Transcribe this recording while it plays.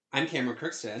I'm Cameron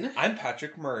Crookston. I'm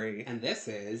Patrick Murray. And this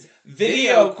is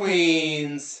Video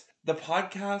Queens, the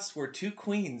podcast where two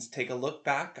queens take a look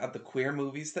back at the queer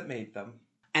movies that made them.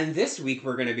 And this week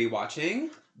we're going to be watching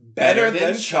Better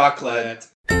Than Chocolate.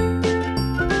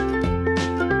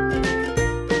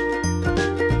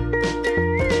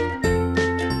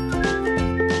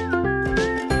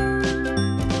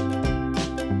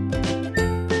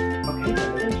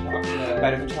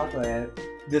 Better Than Chocolate.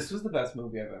 This was the best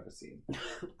movie I've ever seen.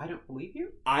 I don't believe you.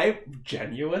 I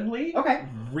genuinely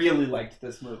really liked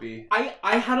this movie.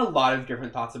 I had a lot of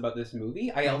different thoughts about this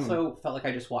movie. I also felt like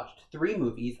I just watched 3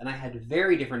 movies and I had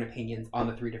very different opinions on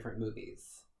the 3 different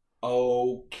movies.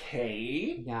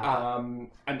 Okay. Yeah.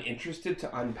 I'm interested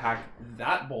to unpack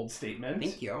that bold statement.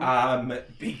 Thank you.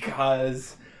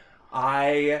 Because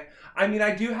I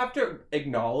do have to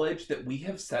acknowledge that we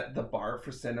have set the bar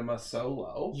for cinema so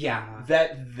low. Yeah.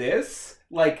 That this,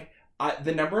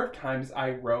 the number of times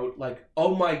I wrote,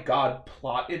 oh my god,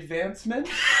 plot advancement.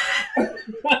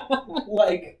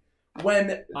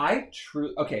 When I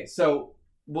okay, so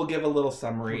we'll give a little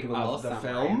summary of the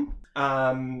film.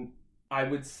 I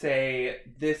would say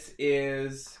this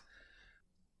is...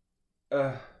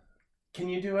 can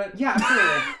you do it? Yeah,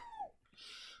 absolutely.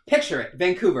 Picture it,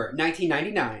 Vancouver,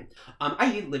 1999.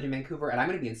 I lived in Vancouver, and I'm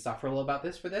going to be insufferable about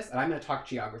this, and I'm going to talk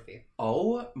geography.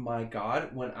 Oh my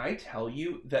god, when I tell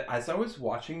you that as I was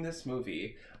watching this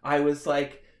movie, I was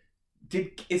like,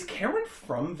 is Cameron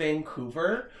from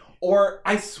Vancouver? Or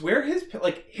I swear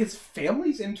his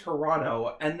family's in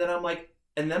Toronto, and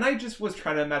then I just was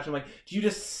trying to imagine, do you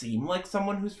just seem like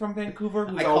someone who's from Vancouver?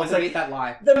 Who's I always that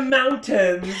lie. The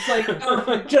mountains!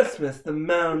 I just missed the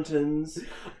mountains.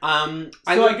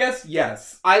 I guess,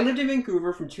 yes. I lived in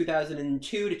Vancouver from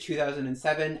 2002 to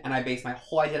 2007, and I based my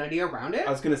whole identity around it.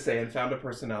 I was going to say, and found a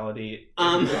personality.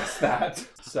 Just that.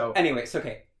 So. Anyways,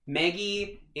 okay.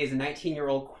 Maggie is a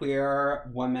 19-year-old queer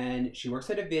woman. She works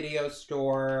at a video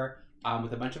store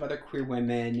with a bunch of other queer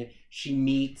women. She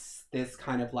meets this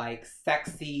kind of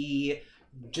sexy,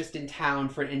 just in town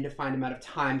for an indefined amount of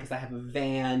time because I have a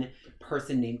van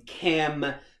person named Kim.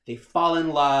 They fall in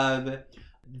love.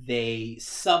 They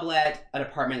sublet an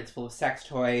apartment that's full of sex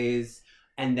toys.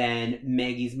 And then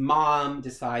Maggie's mom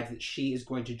decides that she is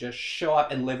going to just show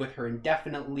up and live with her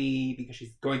indefinitely because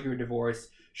she's going through a divorce.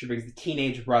 She brings the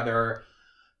teenage brother.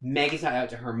 Maggie's not out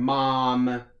to her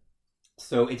mom.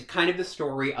 So it's kind of the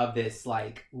story of this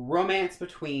romance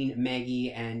between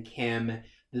Maggie and Kim.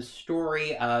 The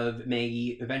story of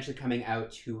Maggie eventually coming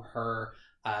out to her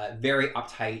very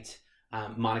uptight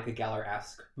Monica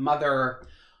Geller-esque mother.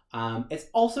 It's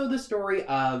also the story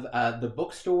of the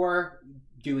bookstore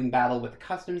doing battle with the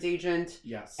customs agent.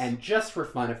 Yes. And just for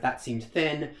fun, if that seemed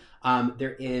thin,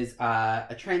 there is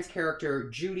a trans character,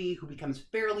 Judy, who becomes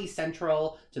fairly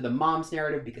central to the mom's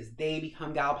narrative because they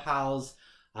become gal pals.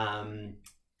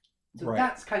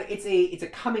 That's kind of it's a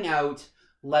coming out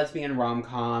lesbian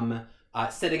rom-com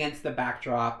set against the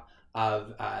backdrop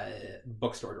of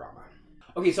bookstore drama.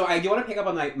 Okay, so I do want to pick up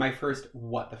on my first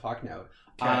what the fuck note.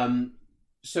 Okay.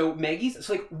 So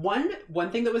Maggie's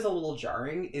one thing that was a little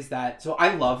jarring is that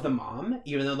I love the mom,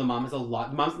 even though the mom's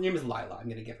name is Lila. I'm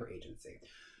gonna give her agency.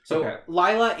 So okay.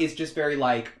 Lila is just very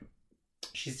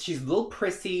she's a little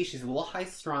prissy, she's a little high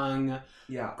strung.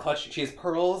 Yeah. Clutch. She has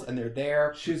pearls and they're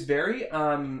there. She's very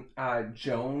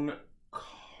Joan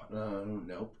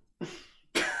nope.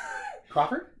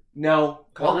 Crawford? No.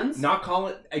 Collins? Not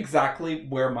Collins. Exactly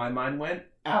where my mind went.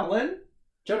 Allen?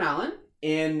 Joan Allen?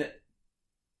 In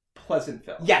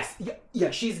Pleasantville. Yes.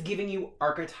 Yeah, she's giving you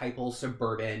archetypal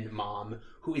suburban mom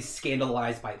who is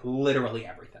scandalized by literally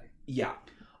everything. Yeah.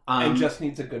 And just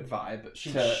needs a good vibe.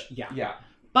 Yeah.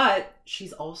 But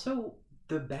she's also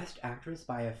the best actress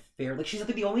by a fair... she's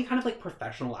the only kind of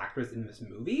professional actress in this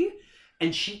movie.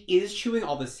 And she is chewing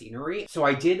all the scenery. So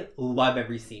I did love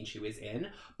every scene she was in.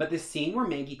 But the scene where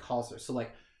Maggie calls her... So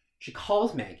she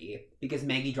calls Maggie because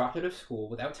Maggie dropped out of school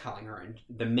without telling her. And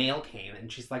the mail came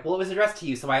and she's like, well, it was addressed to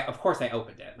you. So of course I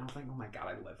opened it. And I was like, oh my god,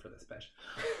 I live for this bitch.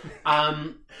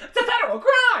 It's a federal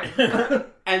crime!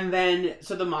 And then,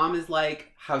 so the mom is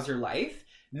like, how's your life?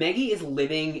 Maggie is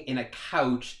living in a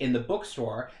couch in the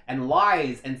bookstore and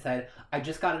lies and said, I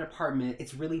just got an apartment.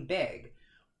 It's really big.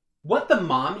 What the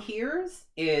mom hears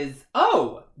is,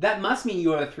 oh, that must mean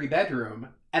you have a 3-bedroom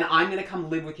and I'm going to come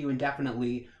live with you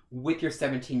indefinitely with your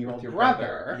 17-year-old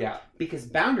brother. Yeah. Because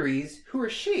boundaries, who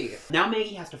is she? Now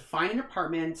Maggie has to find an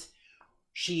apartment.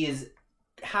 She is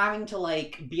having to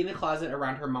be in the closet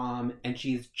around her mom, and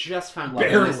she's just found love.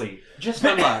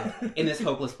 In this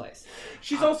hopeless place.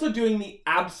 She's also doing the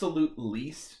absolute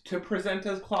least to present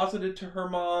as closeted to her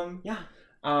mom. Yeah.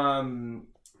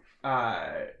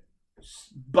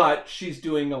 but she's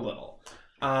doing a little.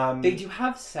 They do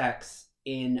have sex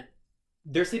in...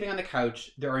 They're sleeping on the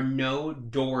couch. There are no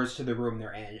doors to the room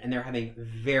they're in, and they're having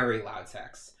very loud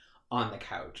sex on the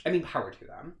couch. I mean, power to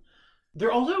them. There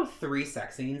are also 3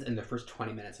 sex scenes in the first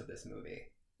 20 minutes of this movie.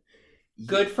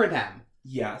 Good for them.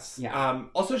 Yes. Yeah.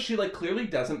 Also, she like clearly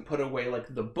doesn't put away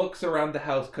like the books around the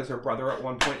house because her brother at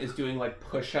one point is doing like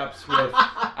push-ups with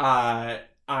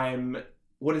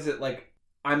what is it, like,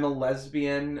 I'm a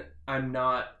lesbian, I'm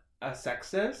not a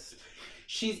sexist.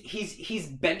 He's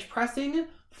bench pressing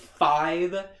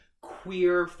 5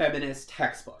 queer feminist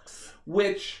textbooks.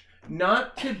 Which,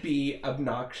 not to be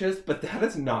obnoxious, but that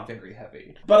is not very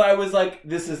heavy. But I was like,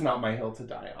 this is not my hill to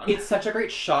die on. It's such a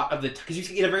great shot of because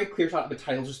you get a very clear shot of the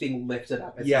titles just being lifted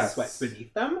up as he sweats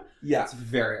beneath them. Yeah. It's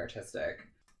very artistic.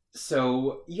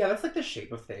 So, yeah, that's like the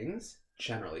shape of things,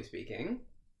 generally speaking.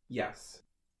 Yes.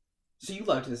 So you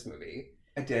loved this movie.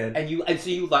 I did.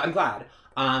 I'm glad.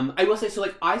 I will say, so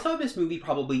like, I saw this movie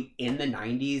probably in the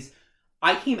 90s.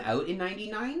 I came out in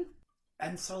 99.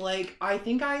 And so, like, I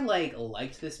think I, like,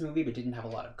 liked this movie, but didn't have a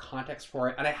lot of context for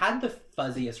it. And I had the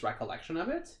fuzziest recollection of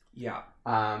it. Yeah.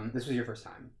 This was your first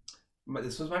time.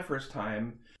 This was my first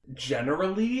time.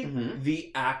 Generally,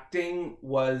 the acting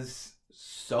was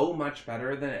so much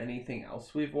better than anything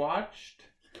else we've watched.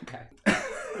 Okay.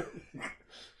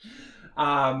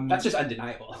 That's just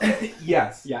undeniable.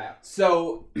 Yes. Yeah.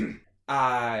 So,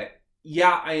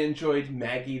 yeah, I enjoyed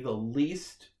Maggie the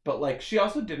least. But, like, she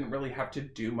also didn't really have to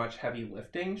do much heavy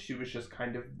lifting. She was just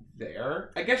kind of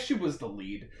there. I guess she was the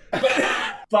lead.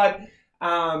 But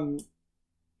I mean,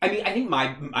 I think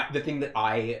the thing that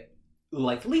I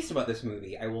liked least about this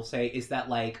movie, I will say, is that,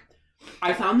 like,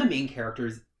 I found the main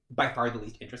characters by far the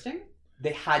least interesting.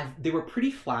 They were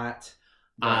pretty flat.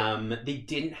 Right. They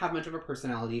didn't have much of a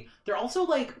personality. They're also,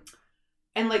 like...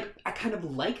 And, like, I kind of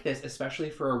like this, especially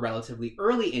for a relatively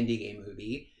early indie game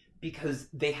movie, because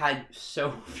they had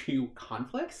so few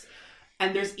conflicts.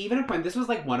 And there's even a point, this was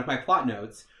like one of my plot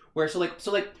notes, where so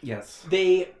like yes,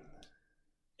 they've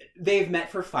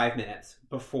met for 5 minutes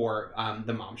before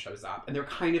the mom shows up, and they're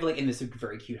kind of like in this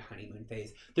very cute honeymoon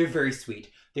phase. They're very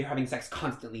sweet. They're having sex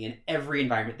constantly in every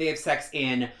environment. They have sex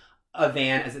in a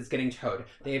van as it's getting towed.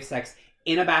 They have sex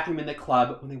in a bathroom in the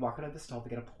club. When they walk out of the stall,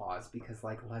 they get applause because,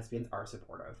 like, lesbians are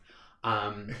supportive.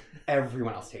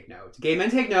 Everyone else take note. Gay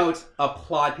men take note.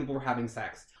 Applaud people for having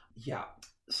sex. Yeah.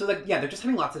 So, like, yeah, they're just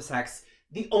having lots of sex.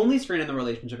 The only strain in the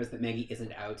relationship is that Maggie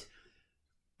isn't out.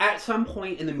 At some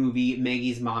point in the movie,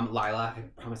 Maggie's mom, Lila, I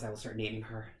promise I will start naming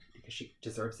her because she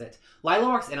deserves it. Lila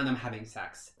walks in on them having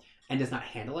sex and does not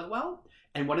handle it well.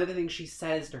 And one of the things she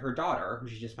says to her daughter, who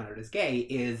she just found out is gay,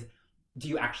 is, do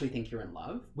you actually think you're in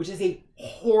love? Which is a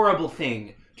horrible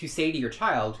thing to say to your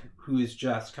child who's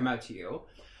just come out to you.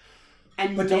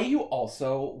 But don't you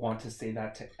also want to say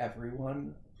that to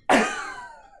everyone?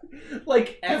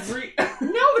 Like, every... No,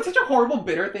 it's such a horrible,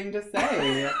 bitter thing to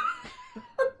say.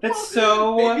 That's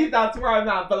so... Maybe that's where I'm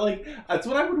at, but, like, that's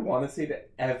what I would want to say to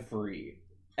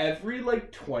every,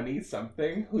 like,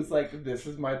 20-something who's like, this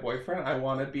is my boyfriend. I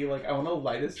want to be like, I want to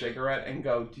light a cigarette and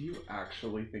go, do you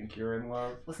actually think you're in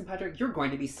love? Listen, Patrick, you're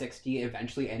going to be 60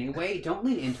 eventually anyway. Don't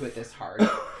lean into it this hard.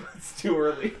 It's too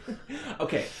early.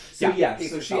 Okay, so yeah,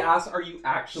 yes, so she asks, are you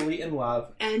actually in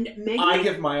love? And Maggie... I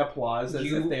give my applause as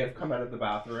if they have come out of the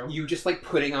bathroom. You just, like,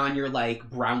 putting on your, like,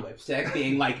 brown lipstick,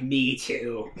 being like, me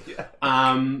too. Yeah.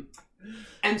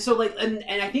 And so, like, and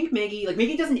I think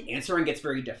Maggie doesn't answer and gets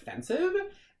very defensive.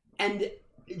 And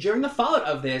during the fallout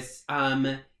of this,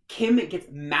 Kim gets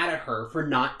mad at her for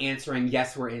not answering,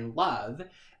 yes, we're in love,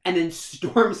 and then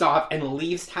storms off and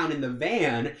leaves town in the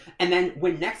van. And then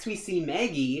when next we see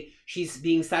Maggie, she's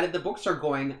being sat at the bookstore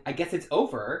going, I guess it's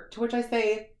over. To which I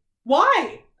say,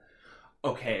 why?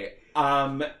 Okay,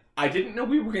 I didn't know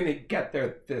we were going to get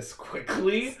there this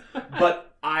quickly,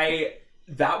 but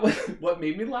that was what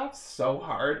made me laugh so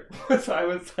hard, was I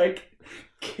was like,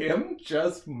 Kim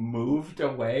just moved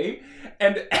away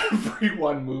and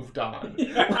everyone moved on.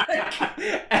 Like,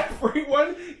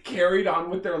 everyone carried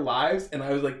on with their lives, and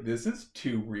I was like, this is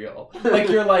too real. Like,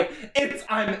 you're like,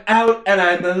 I'm out and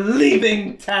I'm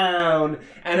leaving town,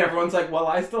 and everyone's like, well,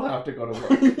 I still have to go to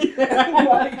work.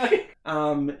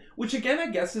 Like, which again,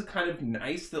 I guess is kind of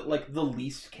nice that, like, the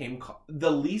least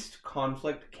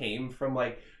conflict came from,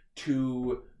 like,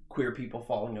 2 queer people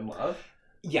falling in love.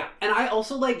 Yeah, and I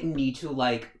also, like, need to,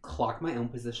 like, clock my own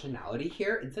positionality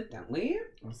here, incidentally.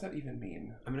 What does that even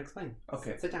mean? I'm gonna explain.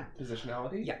 Okay. Sit down.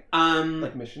 Positionality? Yeah.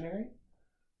 Like missionary?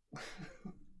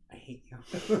 I hate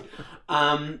you.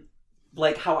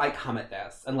 Like, how I come at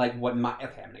this, and, like, what my...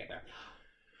 Okay, I'm gonna get there.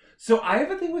 So I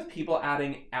have a thing with people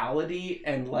adding ality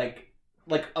and, like,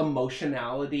 like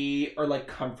emotionality or like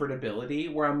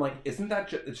comfortability where I'm like, isn't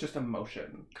that it's just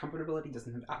emotion? Comfortability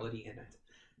doesn't have ality in it.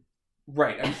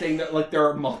 Right. I'm saying that like there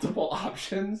are multiple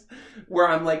options where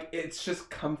I'm like, it's just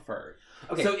comfort.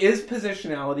 Okay. So is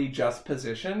positionality just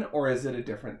position or is it a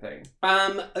different thing?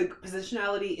 Like,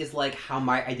 positionality is like how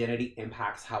my identity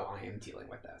impacts how I am dealing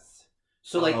with this.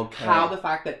 So like how the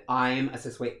fact that I'm a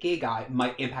cis-white gay guy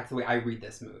might impact the way I read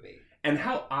this movie. And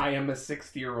how I am a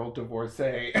 60-year-old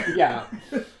divorcee. Yeah.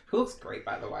 Who looks great,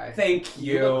 by the way. Thank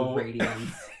you. You look radiant.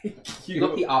 Thank you. You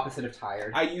look the opposite of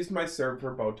tired. I used my CERB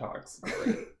for Botox.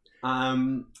 Great.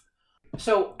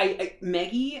 So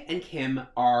Maggie and Kim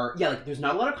are, like, there's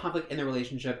not a lot of conflict in their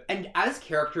relationship. And as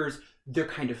characters, they're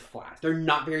kind of flat. They're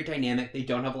not very dynamic. They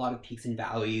don't have a lot of peaks and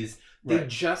valleys. They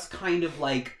just kind of,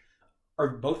 like, are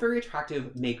both very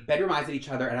attractive, make bedroom eyes at each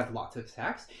other, and have lots of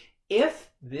sex. If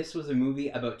this was a movie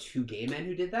about two gay men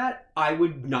who did that, I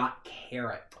would not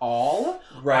care at all.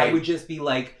 Right. I would just be,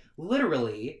 like,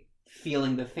 literally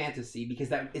feeling the fantasy because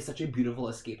that is such a beautiful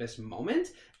escapist moment.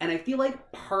 And I feel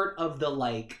like part of the,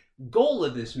 like, goal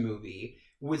of this movie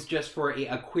was just for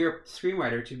a queer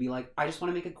screenwriter to be like, I just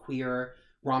want to make a queer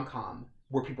rom-com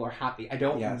where people are happy. I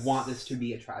don't want this to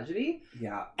be a tragedy.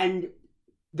 Yeah. And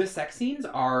the sex scenes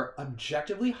are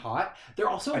objectively hot. They're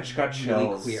also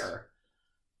really queer.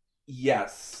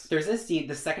 Yes. There's a scene,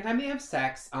 the second time they have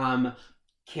sex,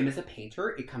 Kim is a painter.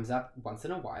 It comes up once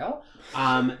in a while.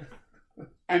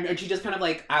 And she just kind of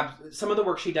like, some of the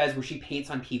work she does where she paints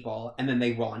on people and then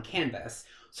they roll on canvas.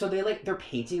 So they're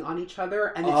painting on each other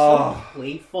and it's so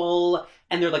playful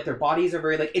and they're like, their bodies are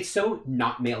very like, it's so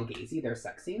not male gazy, their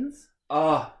sex scenes.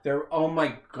 Oh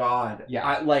my God.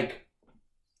 Yeah.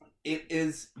 It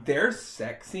is their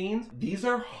sex scenes. These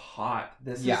are hot.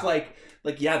 This is like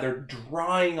they're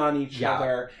drawing on each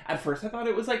other. At first, I thought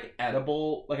it was like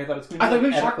edible. Like I thought it was going to be. I thought it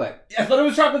was chocolate. I thought it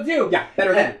was chocolate too. Yeah,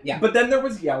 better than. Yeah. But then there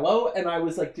was yellow, and I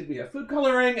was like, did we have food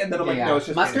coloring? And then I'm like, no, it's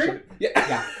just mustard.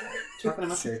 Yeah. Chocolate and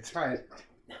mustard. Try it.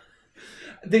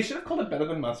 They should have called it better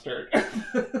than mustard.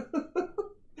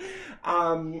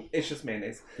 It's just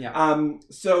mayonnaise. Yeah.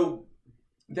 So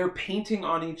they're painting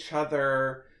on each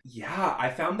other. Yeah,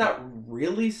 I found that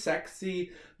really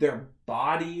sexy. Their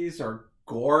bodies are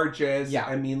gorgeous. Yeah.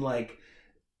 I mean, like,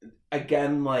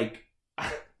 again, like,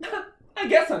 I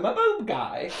guess I'm a boob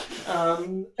guy.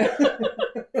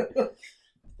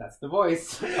 That's the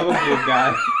voice of a boob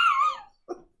guy.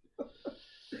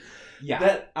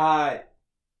 Yeah.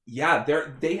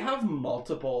 They have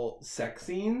multiple sex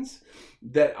scenes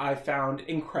that I found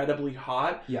incredibly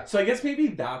hot. Yeah. So I guess maybe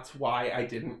that's why I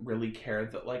didn't really care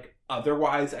that, like,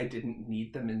 otherwise I didn't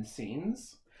need them in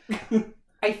scenes.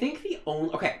 I think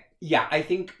I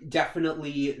think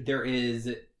definitely there is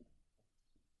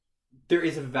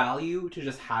a value to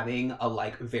just having a,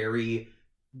 like, very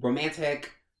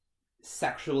romantic,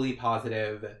 sexually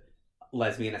positive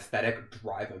lesbian aesthetic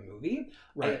drive a movie.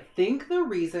 Right. I think the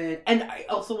reason, and I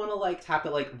also want to, like, tap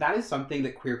that, like, that is something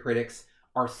that queer critics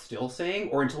are still saying,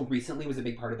 or until recently was a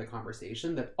big part of the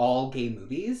conversation, that all gay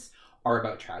movies are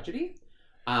about tragedy.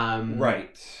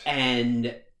 Right.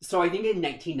 And so I think in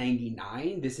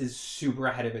 1999, this is super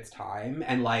ahead of its time.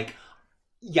 And, like,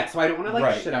 so I don't want to,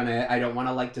 like, shit on it. I don't want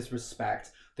to, like,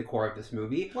 disrespect the core of this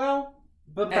movie. Well,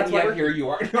 but that's why here you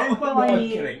are. No,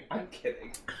 I'm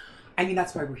kidding. I mean,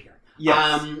 that's why we're here.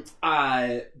 Yes.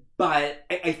 But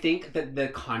I think that the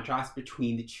contrast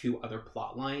between the two other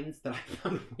plot lines that I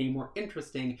found way more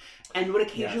interesting, and would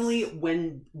occasionally,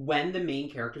 when the main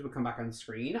characters would come back on the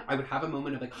screen, I would have a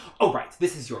moment of like, oh right,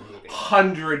 this is your movie.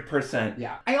 100%.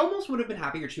 Yeah. I almost would have been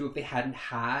happier too if they hadn't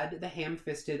had the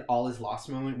ham-fisted all is lost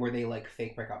moment where they, like,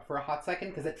 fake break up for a hot second,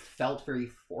 because it felt very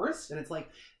forced. And it's like,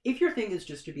 if your thing is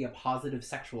just to be a positive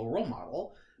sexual role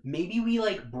model, maybe we,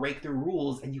 like, break the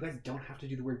rules and you guys don't have to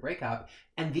do the word breakup,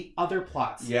 and the other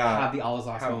plots have the all is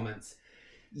lost moments.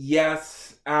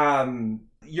 Yes.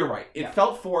 You're right. It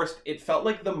felt forced. It felt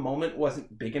like the moment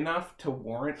wasn't big enough to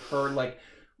warrant her, like,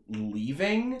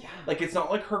 leaving. Yeah. Like, it's not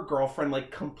like her girlfriend,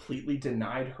 like, completely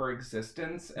denied her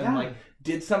existence and like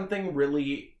did something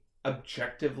really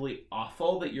objectively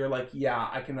awful that you're like,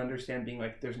 I can understand being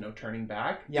like, there's no turning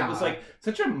back. It was like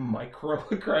such a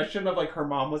microaggression of, like, her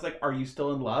mom was like, are you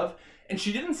still in love? And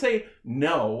she didn't say,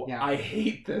 no, I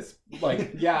hate this,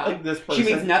 like, like, this person.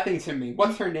 She means nothing to me.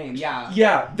 What's her name?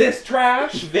 This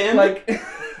trash. Vim.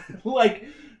 Like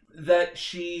that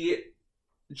she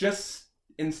just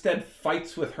instead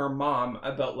fights with her mom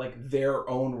about, like, their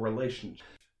own relationship.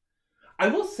 I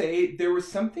will say there was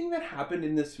something that happened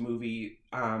in this movie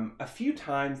a few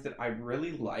times that I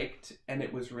really liked, and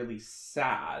it was really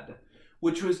sad,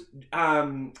 which was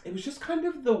it was just kind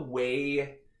of the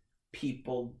way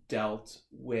people dealt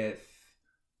with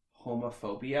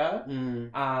homophobia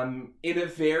in a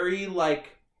very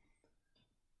like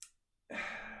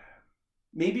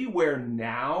maybe where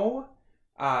now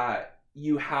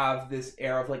you have this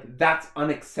air of like that's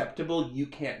unacceptable, you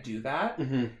can't do that.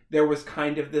 There was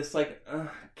kind of this like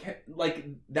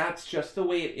that's just the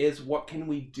way it is, what can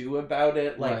we do about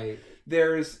it? Like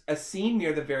there's a scene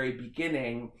near the very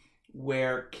beginning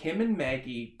where Kim and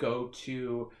Maggie go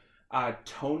to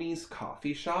Tony's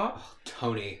coffee shop.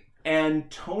 Tony. And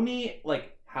Tony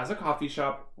like has a coffee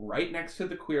shop right next to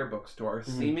the queer bookstore,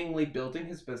 seemingly building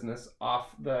his business off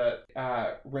the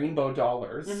rainbow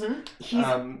dollars of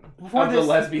the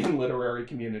lesbian literary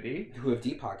community. Who have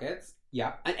deep pockets.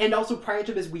 Yeah. And also prior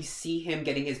to this, we see him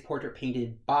getting his portrait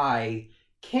painted by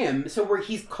Kim. So where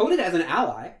he's coded as an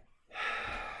ally.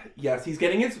 Yes, he's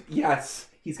getting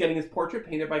his portrait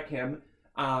painted by Kim.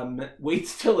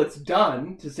 Waits till it's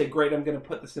done to say, great, I'm going to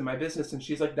put this in my business. And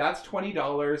she's like, that's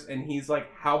 $20. And he's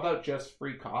like, how about just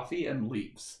free coffee? And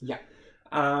leaves. Yeah.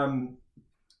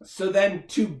 So then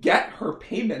to get her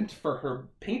payment for her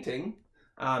painting,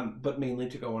 but mainly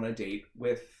to go on a date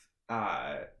with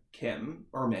Kim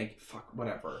or Meg,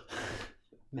 whatever.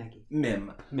 Maggie.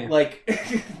 Mim. Like,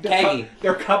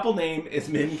 their couple name is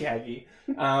Mim Kaggy.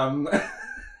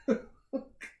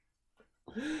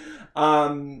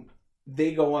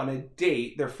 They go on a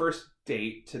date, their first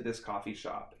date to this coffee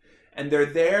shop. And they're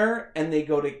there and they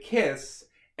go to kiss.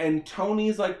 And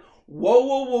Tony's like,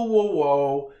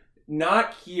 whoa.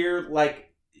 Not here.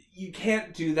 Like, you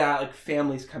can't do that. Like,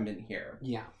 families come in here.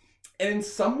 Yeah. And in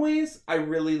some ways, I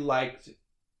really liked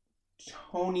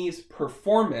Tony's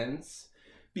performance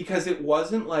because it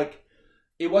wasn't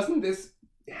this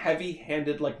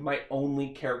heavy-handed, like, my only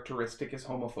characteristic is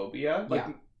homophobia. Like,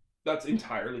 that's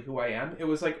entirely who I am. It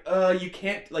was like, you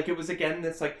can't, like, it was again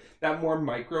this, like, that more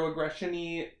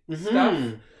microaggression-y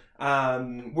stuff.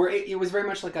 Where it was very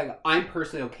much like, I'm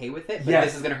personally okay with it, but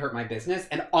this is going to hurt my business.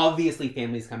 And obviously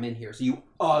families come in here, so you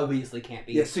obviously can't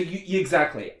be. Yeah, so you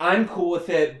exactly. I'm cool with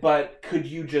it, but could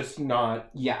you just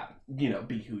not,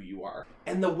 be who you are?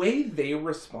 And the way they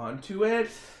respond to it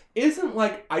isn't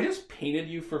like, I just painted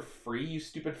you for free, you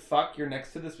stupid fuck, you're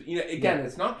next to this.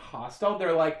 It's not hostile.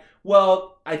 They're like,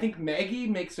 well, I think Maggie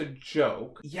makes a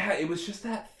joke. Yeah, it was just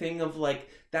that thing of like,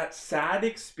 that sad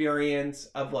experience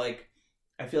of like,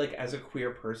 I feel like as a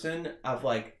queer person, of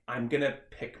like, I'm gonna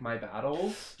pick my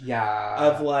battles. Yeah.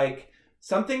 Of like,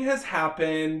 something has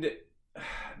happened,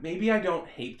 maybe I don't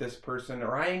hate this person,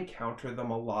 or I encounter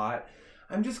them a lot.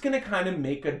 I'm just gonna kind of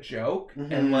make a joke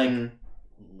and like,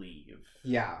 leave.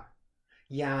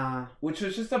 Yeah. Which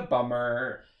was just a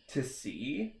bummer to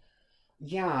see.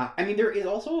 Yeah. I mean, there is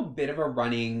also a bit of a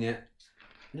running,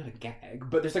 not a gag,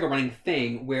 but there's like a running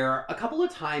thing where a couple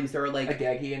of times there are like... A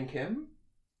Gaggy and Kim?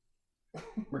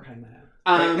 We're cutting that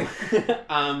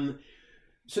out.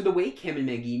 So the way Kim and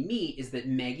Maggie meet is that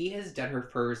Maggie has done her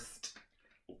first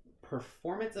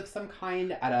performance of some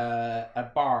kind at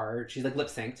a bar. She's like lip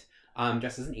synced,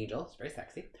 dressed as an angel. It's very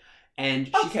sexy. And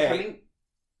she's coming...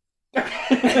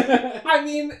 I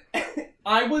mean,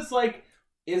 I was like,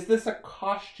 is this a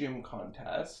costume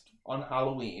contest on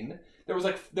Halloween? There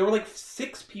were like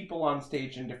 6 people on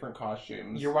stage in different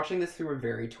costumes. You're watching this through a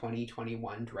very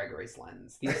 2021 Drag Race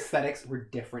lens. The aesthetics were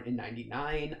different in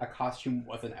 99. A costume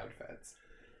wasn't outfits.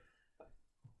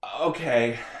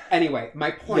 Okay. Anyway, my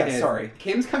point is, sorry.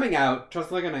 Kim's coming out,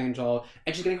 dressed like an angel,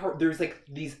 and she's getting her. There's like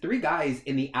these 3 guys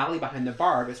in the alley behind the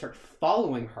bar that start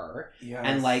following her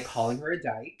and like calling her a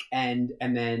dyke, and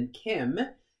then Kim,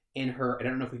 in her, I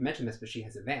don't know if we've mentioned this, but she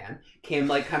has a van. Kim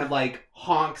like kind of like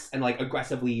honks and like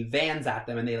aggressively vans at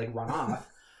them, and they like run off.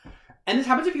 And this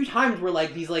happens a few times where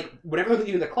like these like whenever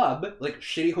they're in the club, like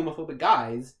shitty homophobic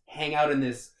guys hang out in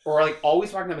this, or like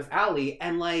always walking down this alley,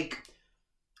 and like.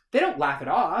 They don't laugh it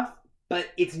off, but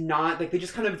it's not, like, they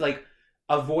just kind of, like,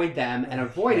 avoid them and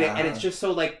avoid it, and it's just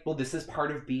so, like, well, this is part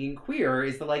of being queer,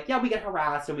 is that, like, we get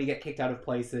harassed and we get kicked out of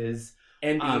places.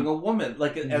 And being a woman,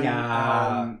 like,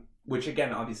 which,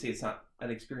 again, obviously it's not an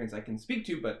experience I can speak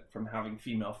to, but from having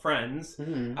female friends,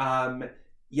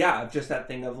 just that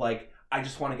thing of, like, I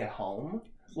just want to get home.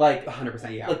 Like,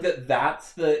 100%, yeah. Like,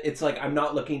 it's like, I'm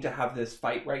not looking to have this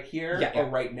fight right here or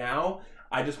right now.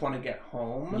 I just want to get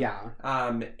home. Yeah.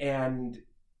 And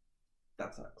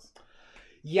that sucks.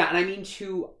 Yeah, and I mean,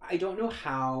 too, I don't know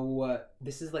how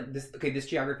this is like this. Okay, this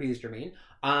geography is germane.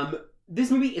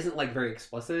 This movie isn't like very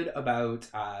explicit about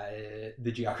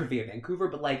the geography of Vancouver,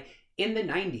 but like in the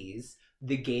 90s,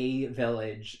 the gay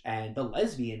village and the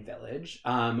lesbian village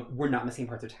were not in the same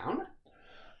parts of town.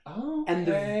 Okay.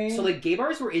 And so like gay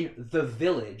bars were in the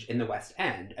Village in the West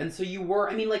End, and so you were,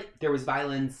 I mean, like there was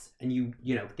violence and you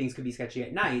know things could be sketchy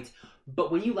at night,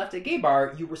 but when you left a gay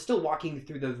bar you were still walking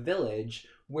through the Village,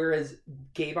 whereas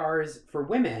gay bars for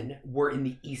women were in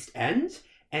the East End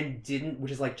and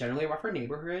which is like generally a rougher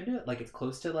neighborhood, like it's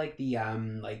close to like the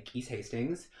like East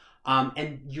Hastings,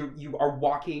 and you are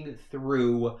walking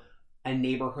through a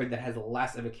neighborhood that has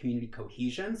less of a community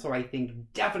cohesion. So I think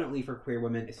definitely for queer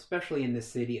women, especially in this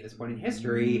city at this point in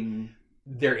history,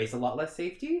 there is a lot less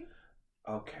safety.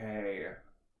 Okay.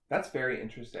 That's very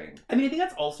interesting. I mean, I think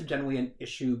that's also generally an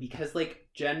issue because, like,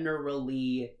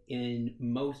 generally in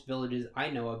most villages I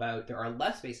know about, there are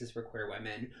less spaces for queer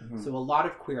women. Mm-hmm. So a lot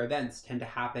of queer events tend to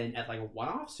happen at, like, a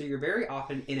one-off. So you're very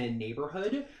often in a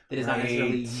neighborhood that is not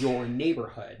necessarily your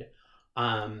neighborhood.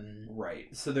 Right.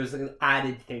 So there's an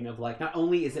added thing of, like, not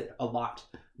only is it a lot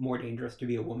more dangerous to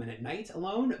be a woman at night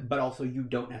alone, but also you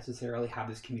don't necessarily have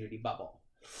this community bubble.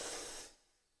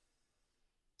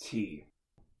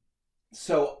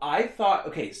 So I thought,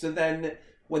 okay, so then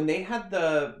when they had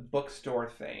the bookstore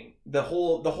thing, the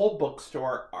whole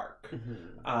bookstore arc,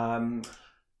 can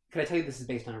I tell you this is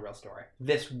based on a real story?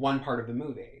 This one part of the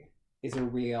movie is a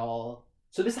real...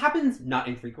 So this happens not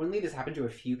infrequently. This happened to a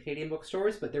few Canadian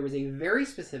bookstores, but there was a very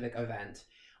specific event.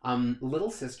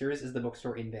 Little Sisters is the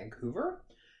bookstore in Vancouver,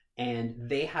 and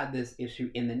they had this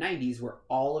issue in the 90s where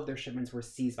all of their shipments were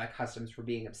seized by customs for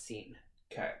being obscene.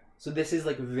 Okay. So this is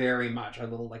like very much a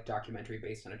little like documentary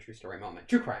based on a true story moment.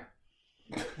 True crime.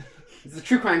 It's a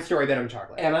true crime story that I'm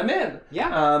chocolate. And I'm in.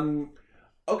 Yeah.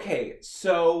 Okay,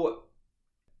 so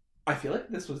I feel like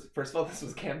this was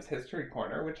Cam's History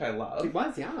Corner, which I love. It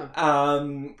was, yeah.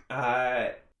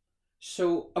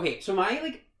 So my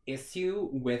like issue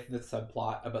with the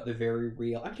subplot about the very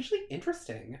real, actually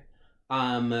interesting,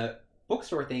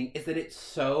 bookstore thing is that it's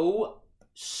so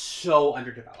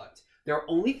underdeveloped. There are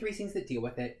only 3 scenes that deal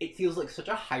with it. It feels like such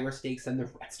a higher stakes than the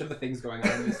rest of the things going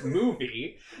on in this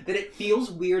movie that it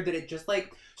feels weird that it just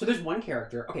like... So there's one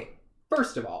character. Okay,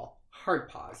 first of all, hard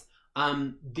pause.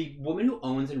 The woman who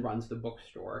owns and runs the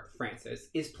bookstore, Frances,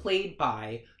 is played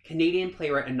by Canadian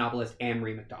playwright and novelist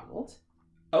Anne-Marie MacDonald.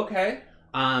 Okay.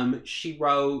 She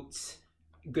wrote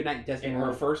Goodnight Desmond. In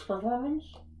her first performance?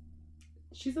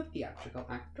 She's a theatrical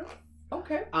actor.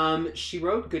 Okay. She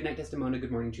wrote Goodnight Desdemona,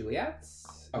 Good Morning Juliet.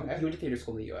 Okay. You went to theater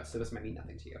school in the US, so this might mean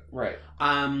nothing to you. Right.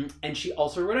 And she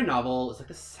also wrote a novel. It's like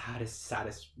the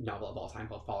saddest novel of all time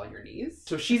called Fall on Your Knees.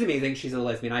 So she's amazing. She's a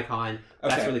lesbian icon.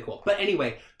 Okay. That's really cool. But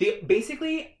anyway,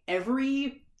 basically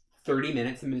every 30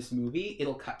 minutes in this movie,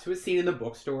 it'll cut to a scene in the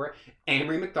bookstore.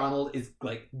 Anne-Marie MacDonald is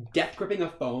like death gripping a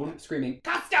phone, screaming,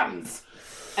 "Customs!"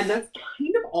 And that's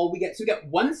kind of all we get. So we get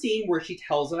one scene where she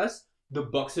tells us the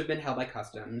books have been held by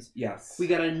customs. Yes. We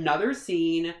get another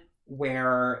scene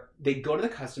where they go to the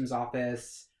customs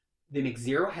office, they make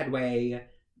zero headway.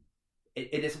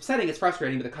 It is upsetting, it's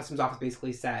frustrating, but the customs office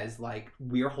basically says, like,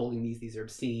 we're holding these are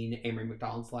obscene. Anne-Marie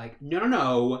MacDonald's like,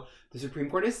 no, the Supreme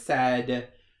Court has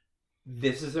said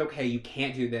this is okay, you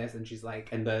can't do this. And she's like,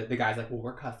 and the guy's like, well,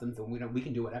 we're customs and we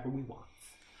can do whatever we want.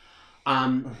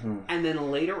 And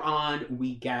then later on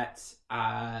we get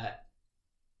like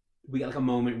a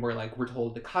moment where like we're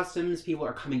told the customs people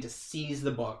are coming to seize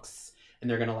the books and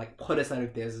they're gonna like put us out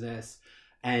of business.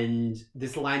 And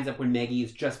this lines up when Maggie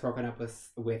is just broken up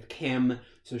with Kim,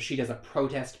 so she does a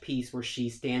protest piece where she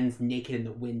stands naked in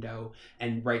the window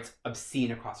and writes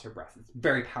obscene across her breast. It's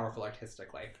very powerful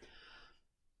artistically.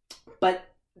 But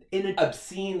in an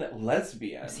obscene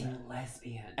lesbian. And yes.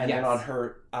 then on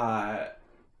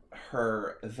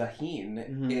her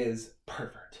vagine is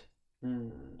pervert.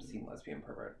 Obscene lesbian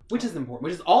pervert. Which is important.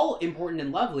 Which is all important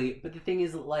and lovely, but the thing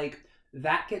is like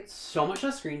that gets so much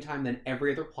less screen time than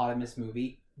every other plot in this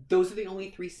movie. Those are the only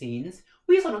 3 scenes.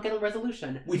 We also don't get a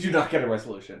resolution. We do not get a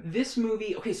resolution. This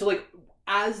movie, okay, so like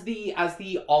as the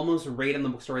almost raid on the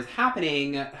bookstore is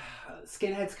happening,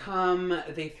 skinheads come,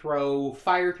 they throw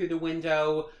fire through the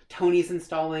window, Tony's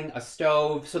installing a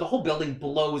stove, so the whole building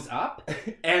blows up.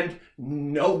 And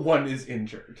no one is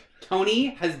injured. Tony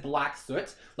has black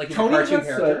soot, like he's a cartoon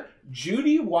character.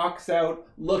 Judy walks out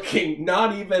looking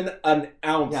not even an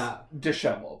ounce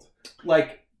disheveled.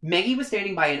 Like, Maggie was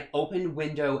standing by an open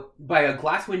window, by a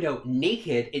glass window,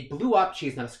 naked. It blew up. She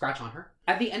has not a scratch on her.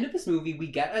 At the end of this movie, we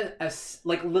get a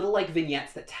like little like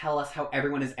vignettes that tell us how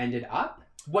everyone has ended up.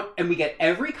 And we get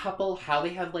every couple, how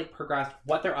they have like progressed,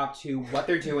 what they're up to, what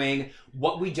they're doing.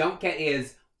 What we don't get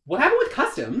is what happened with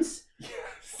customs. Yes.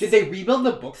 Did they rebuild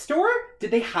the bookstore?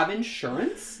 Did they have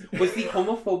insurance? Was the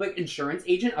homophobic insurance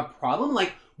agent a problem?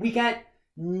 Like we get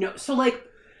no. So like.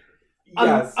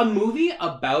 Yes. A movie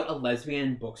about a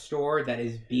lesbian bookstore that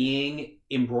is being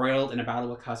embroiled in a battle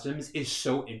with customs is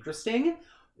so interesting.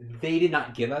 They did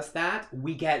not give us that.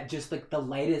 We get just like the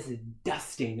lightest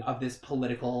dusting of this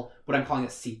political, what I'm calling a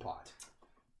C plot.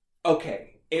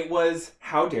 Okay, it was,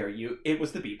 how dare you, it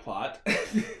was the B plot.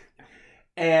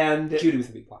 And Judy was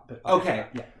the B plot. But okay.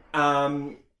 Yeah.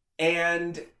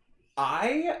 And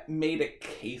I made a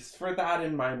case for that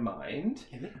in my mind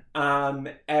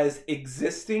as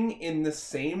existing in the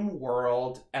same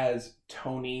world as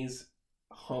Tony's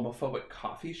homophobic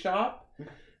coffee shop. Okay.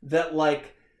 That,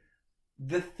 like,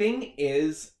 the thing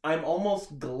is, I'm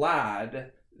almost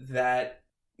glad that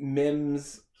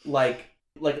Mim's, like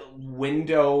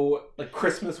window, like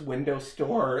Christmas window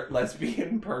store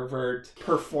lesbian pervert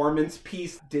performance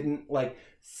piece didn't, like,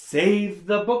 save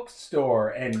the bookstore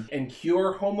and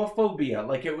cure homophobia.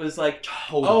 Like, it was like,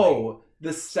 Totally. Oh,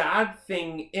 the sad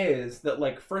thing is that,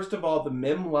 like, first of all, the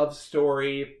Mim love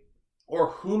story or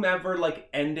whomever, like,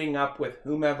 ending up with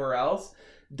whomever else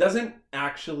doesn't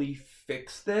actually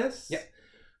fix this. Yep.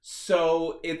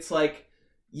 So it's like,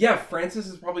 yeah, Francis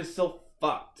is probably still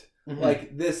fucked. Mm-hmm.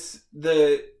 Like,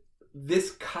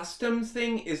 this customs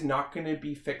thing is not going to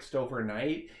be fixed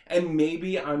overnight, and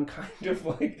maybe I'm kind of,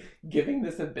 like, giving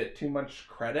this a bit too much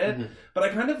credit, but I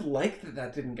kind of like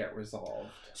that didn't get resolved.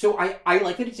 So I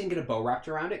like that it didn't get a bow wrapped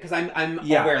around it, because I'm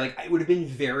aware, like, it would have been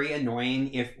very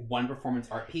annoying if one performance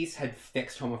art piece had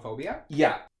fixed homophobia.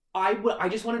 Yeah. I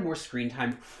just wanted more screen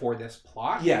time for this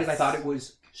plot, Yes. because I thought it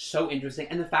was so interesting,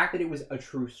 and the fact that it was a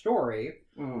true story.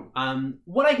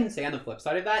 What I can say on the flip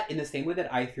side of that, in the same way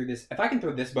that I threw this, if I can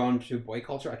throw this bone to boy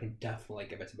culture, I can definitely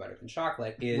give it to Better Than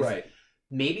Chocolate, is right.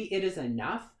 Maybe it is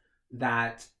enough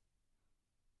that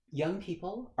young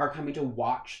people are coming to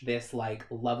watch this, like,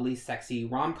 lovely, sexy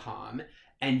rom-com,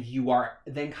 and you are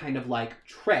then kind of, like,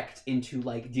 tricked into,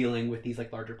 like, dealing with these,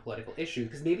 like, larger political issues.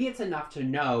 Because maybe it's enough to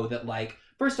know that, like,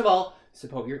 first of all,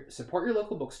 support your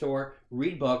local bookstore,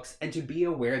 read books, and to be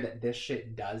aware that this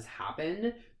shit does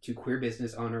happen to queer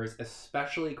business owners,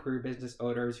 especially queer business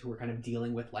owners who are kind of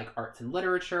dealing with, like, arts and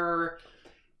literature.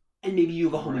 And maybe you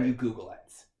go home and you Google it.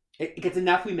 It gets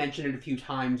enough we mention it a few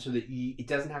times so that it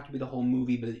doesn't have to be the whole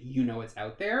movie, but that you know it's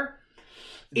out there.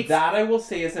 That I will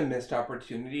say is a missed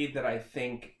opportunity that I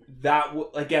think that,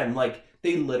 again, like,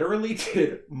 they literally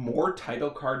did more title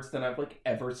cards than I've, like,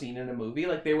 ever seen in a movie.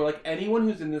 Like, they were like, anyone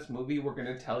who's in this movie, we're going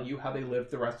to tell you how they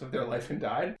lived the rest of their life and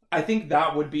died. I think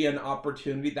that would be an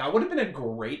opportunity. That would have been a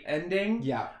great ending.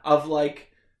 Yeah. Of,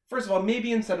 like, first of all,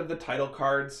 maybe instead of the title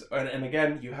cards, and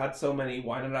again, you had so many,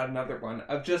 why not add another one,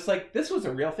 of just, like, this was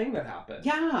a real thing that happened.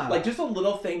 Yeah. Like, just a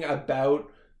little thing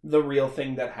about the real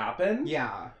thing that happened.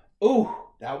 Yeah. Oh,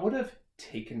 that would have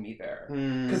taken me there.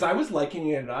 Because I was liking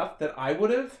it enough that I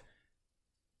would have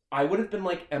been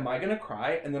like, am I gonna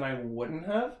cry? And then I wouldn't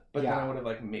have, but then I would have,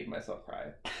 like, made myself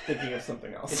cry thinking of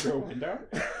something else. Through a window?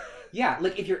 Yeah,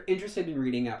 like, if you're interested in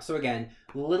reading up. So again,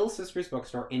 Little Sisters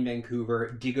Bookstore in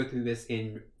Vancouver did go through this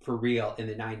for real in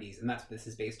the 90s, and that's what this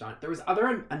is based on. There was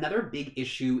another big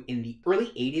issue in the early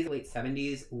 80s, late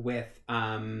 70s with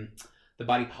The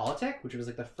Body Politic, which was,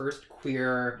 like, the first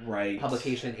queer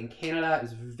publication in Canada. It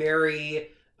was very,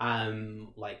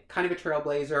 like, kind of a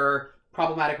trailblazer,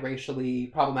 problematic racially,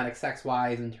 problematic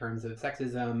sex-wise in terms of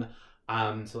sexism,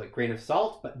 so, like, grain of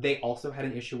salt. But they also had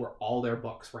an issue where all their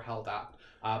books were held up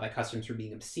by customs for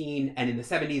being obscene, and in the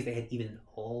 70s they had even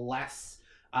less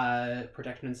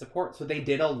protection and support. So they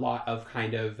did a lot of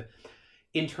kind of,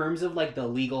 in terms of, like, the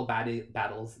legal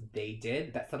battles they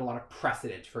did, that set a lot of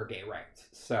precedent for gay rights.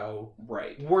 So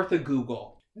worth a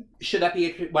Google. Should that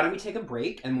be why don't we take a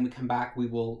break, and when we come back we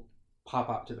will pop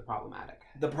up to the problematic.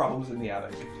 The Problems in the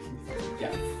Attic.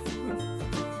 Yes.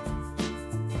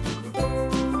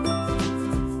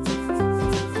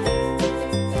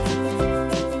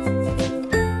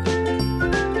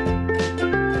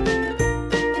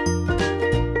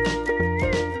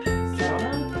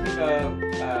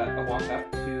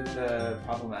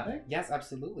 Problematic? Yes,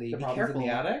 absolutely. The Be Problems careful. in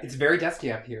the Attic? It's very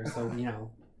dusty up here, so, you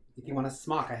know, if you want a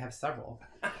smock, I have several.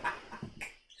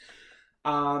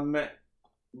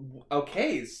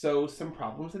 Okay, so some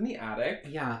problems in the attic.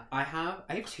 Yeah, I have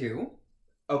 2.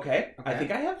 Okay. I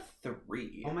think I have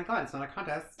 3. Oh my god, it's not a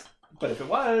contest. But if it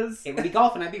was, it would be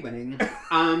golf and I'd be winning.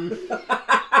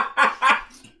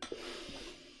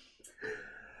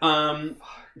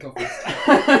 Go first.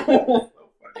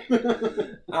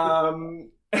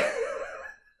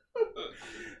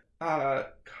 God,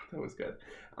 that was good.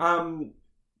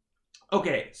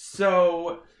 Okay,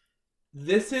 so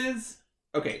this is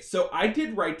okay. So I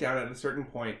did write down at a certain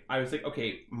point. I was like,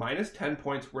 okay, minus 10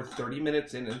 points. We're 30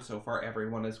 minutes in, and so far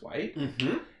everyone is white.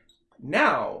 Mm-hmm.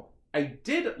 Now I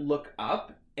did look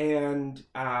up, and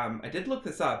I did look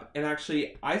this up, and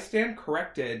actually, I stand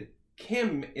corrected.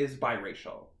 Kim is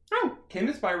biracial. Oh. Kim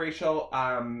is biracial,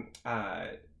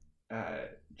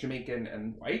 Jamaican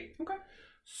and white. Okay.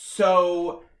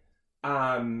 So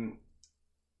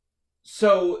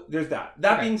there's that.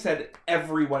 That being said,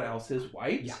 everyone else is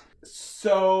white. Yeah.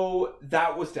 So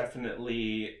that was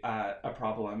definitely a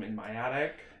problem in my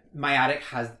attic. My attic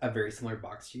has a very similar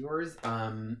box to yours.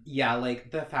 Yeah,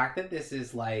 like the fact that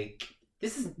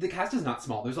the cast is not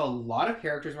small. There's a lot of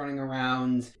characters running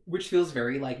around, which feels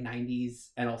very like 90s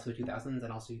and also 2000s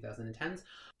and also 2010s.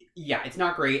 Yeah, it's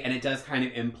not great, and it does kind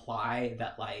of imply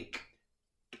that like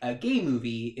a gay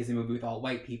movie is a movie with all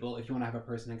white people. If you want to have a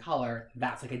person in color,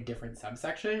 that's like a different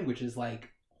subsection, which is like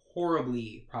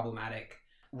horribly problematic,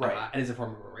 right? And is a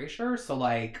form of erasure. So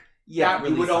like, yeah,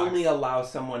 really you would sucks. only allow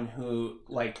someone who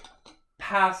like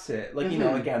pass it, like, you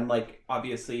know, again, like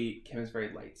obviously Kim is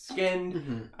very light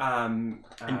skinned, and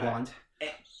blonde,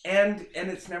 and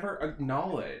it's never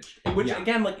acknowledged, which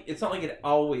again, like, it's not like it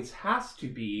always has to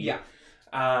be.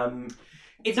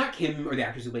 It's not Kim or the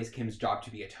actress who plays Kim's job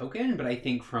to be a token, but I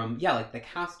think from like the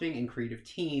casting and creative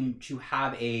team to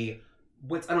have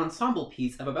what's an ensemble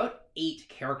piece of about 8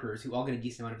 characters who all get a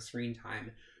decent amount of screen time,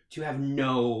 to have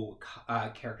no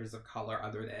characters of color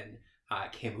other than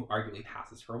Kim, who arguably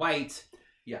passes for white,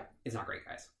 is not great,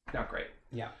 guys. Not great.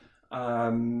 Yeah.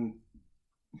 I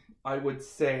would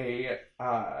say,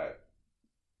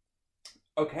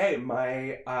 okay,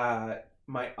 my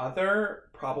other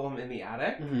problem in the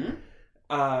attic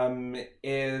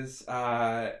is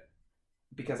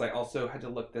because I also had to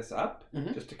look this up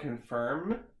just to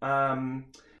confirm.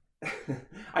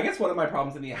 I guess one of my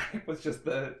problems in the attic was just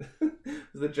the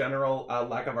general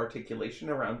lack of articulation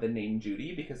around the name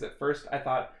Judy, because at first I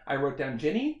thought I wrote down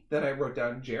Ginny, then I wrote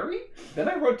down Jerry, then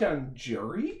I wrote down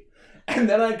Jury, and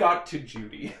then I got to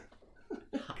Judy.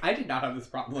 I did not have this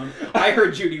problem. I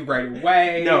heard Judy right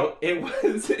away. No, it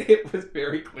was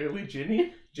very clearly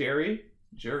Ginny, Jerry,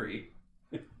 Jury,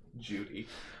 Judy.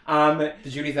 The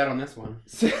Judy's out on this one.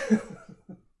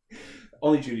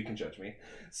 Only Judy can judge me.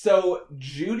 So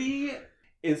Judy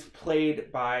is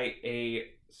played by a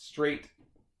straight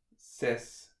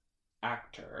cis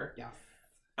actor. Yeah.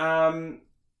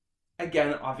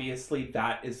 Again, obviously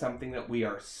that is something that we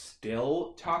are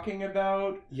still talking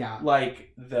about. Yeah.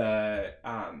 Like the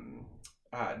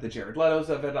Jared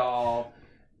Leto's of it all.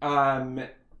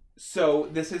 So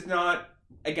this is not,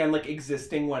 again, like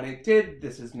existing when it did.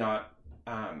 This is not,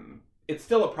 it's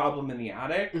still a problem in the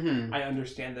attic. I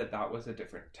understand that was a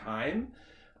different time.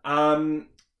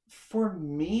 For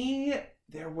me,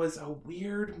 there was a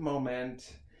weird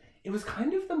moment. It was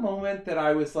kind of the moment that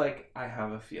I was like, I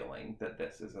have a feeling that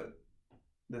this is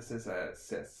a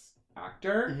cis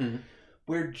actor,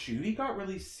 where Judy got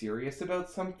really serious about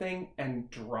something and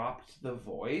dropped the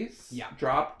voice. Yeah.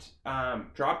 Dropped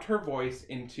her voice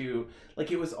into,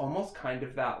 like, it was almost kind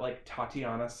of that, like,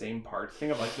 Tatiana same parts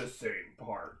thing of, like, the same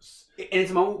parts. And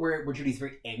it's a moment where Judy's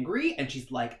very angry, and she's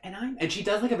like, and she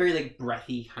does, like, a very, like,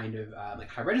 breathy kind of, like,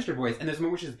 high register voice, and there's a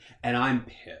moment where she's, and I'm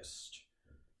pissed.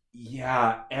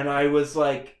 Yeah, and I was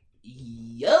like,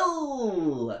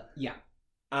 yo! Yeah.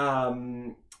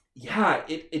 Yeah,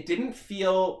 it didn't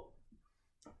feel...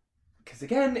 Because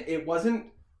again, it wasn't...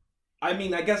 I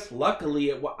mean, I guess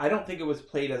luckily, I don't think it was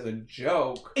played as a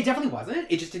joke. It definitely wasn't.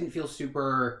 It just didn't feel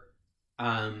super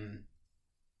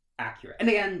accurate. And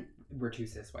again, we're two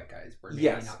cis white guys. We're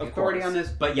yes, not the authority on this.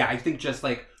 But yeah, I think just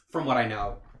like, from what I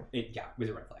know, it was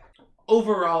a red flag.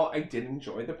 Overall, I did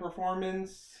enjoy the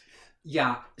performance.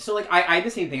 Yeah. So like, I had the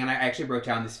same thing, and I actually wrote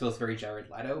down, this feels very Jared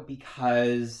Leto,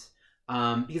 because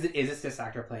it is a cis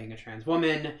actor playing a trans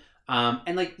woman.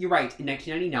 And like, you're right, in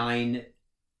 1999,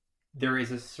 there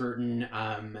is a certain,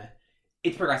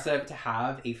 it's progressive to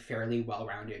have a fairly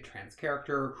well-rounded trans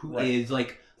character who is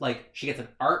like, she gets an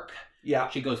arc. Yeah.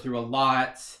 She goes through a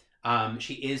lot.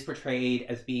 She is portrayed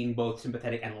as being both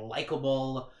sympathetic and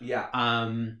likable. Yeah.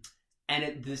 And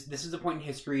this is a point in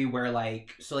history where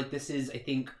this is, I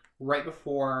think, right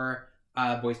before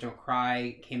Boys Don't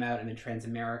Cry came out, and then Trans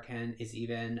American is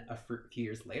even a few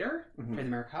years later. Trans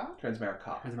America.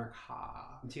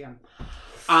 I'm too young.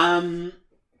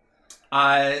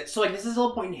 So like, this is a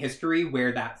little point in history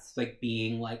where that's like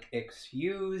being like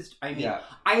excused. I mean,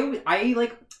 I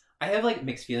have like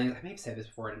mixed feelings. I may have said this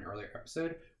before in an earlier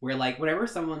episode, where like, whenever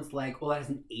someone's like, well, that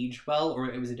hasn't aged well,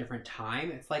 or it was a different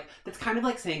time, it's like, that's kind of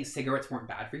like saying cigarettes weren't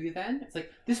bad for you then. It's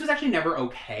like, this was actually never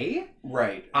okay.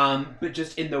 Right. But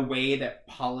just in the way that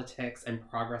politics and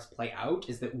progress play out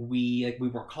is that we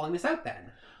weren't calling this out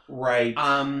then. Right.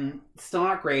 Still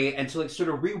not great. And to like sort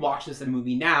of rewatch this in a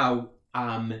movie now,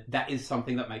 that is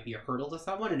something that might be a hurdle to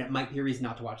someone, and it might be a reason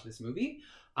not to watch this movie.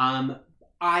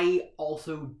 I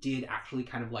also did actually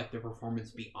kind of like the performance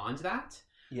beyond that.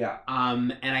 Yeah.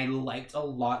 And I liked a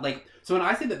lot, like, so when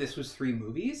I say that this was 3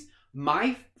 movies,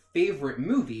 my favorite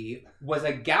movie was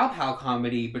a gal pal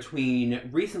comedy between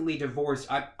recently divorced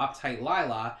uptight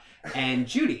Lila and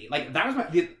Judy. Like, that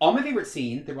was all my favorite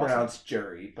scene. They were pronounced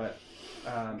Jury, but...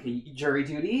 okay, Jury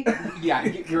Duty? Yeah,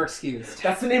 you're excused.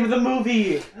 That's the name of the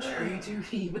movie! Jury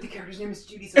Duty, but the character's name is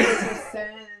Judy, so it makes no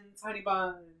sense, honey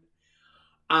bun.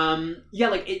 Yeah,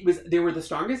 like, they were the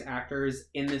strongest actors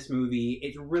in this movie.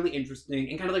 It's really interesting,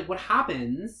 and kind of like what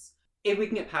happens if we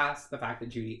can get past the fact that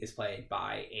Judy is played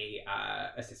by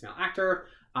a cis male actor.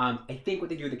 I think what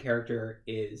they do with the character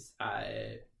is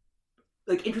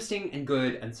like interesting and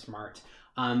good and smart.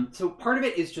 So part of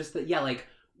it is just that, yeah, like,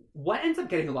 what ends up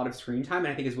getting a lot of screen time, and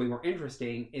I think is way more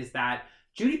interesting, is that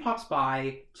Judy pops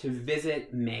by to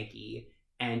visit Maggie,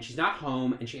 and she's not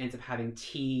home, and she ends up having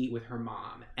tea with her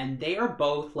mom. And they are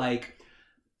both, like,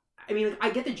 I mean, like,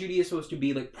 I get that Judy is supposed to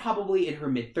be, like, probably in her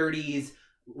mid-30s.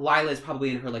 Lila's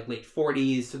probably in her, like, late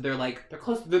 40s. So they're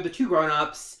close. They're the 2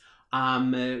 grown-ups.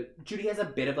 Judy has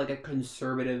a bit of, like, a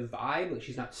conservative vibe. Like,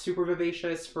 she's not super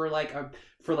vivacious for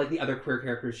the other queer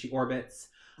characters she orbits.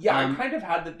 Yeah, I kind of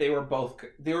had that they were both...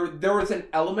 There was an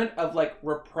element of, like,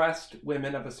 repressed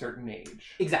women of a certain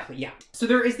age. Exactly, yeah. So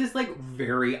there is this, like,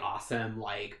 very awesome,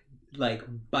 like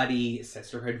buddy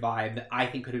sisterhood vibe that I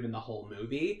think could have been the whole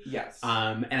movie. Yes.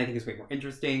 And I think it's way more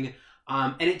interesting.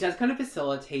 And it does kind of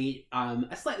facilitate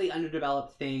a slightly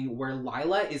underdeveloped thing where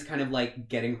Lila is kind of, like,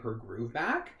 getting her groove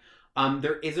back.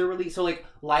 There is a really... So, like,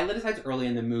 Lila decides early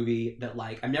in the movie that,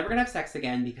 like, I'm never gonna have sex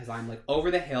again because I'm, like, over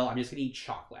the hill. I'm just gonna eat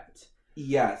chocolate.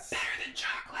 Yes. Better than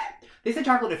chocolate. They said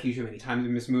chocolate a few too many times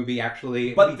in this movie,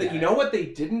 actually. But you know what they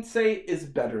didn't say is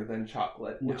better than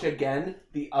chocolate? No. Which, again,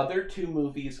 the other 2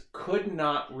 movies could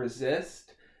not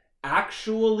resist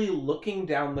actually looking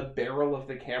down the barrel of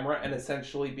the camera and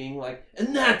essentially being like,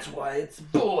 and that's why it's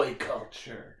boy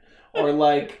culture. Or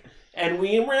like... And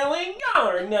we really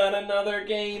are not another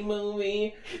gay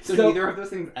movie. So neither of those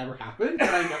things ever happened, but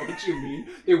I know what you mean.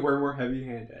 They were more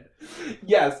heavy-handed.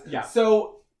 Yes. Yeah.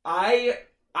 So I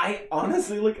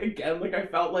honestly, like, again, like, I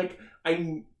felt like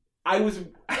I was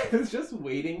just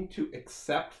waiting to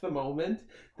accept the moment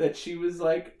that she was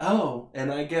like, oh, and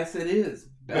I guess it is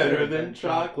better than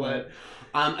chocolate.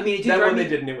 I mean, it did that drive when me, they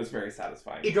didn't, it was very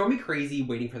satisfying. It drove me crazy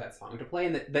waiting for that song to play,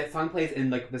 and that song plays in,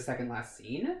 like, the second last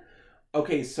scene.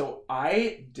 Okay, so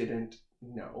I didn't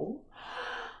know.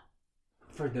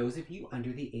 For those of you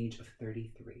under the age of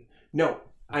 33. No,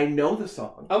 I know the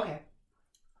song. Okay.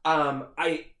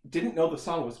 I didn't know the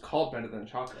song was called Better Than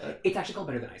Chocolate. It's actually called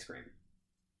Better Than Ice Cream.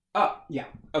 Oh. Yeah.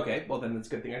 Okay, well then it's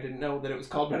a good thing I didn't know that it was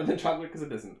called Better Than Chocolate, because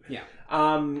it isn't. Yeah.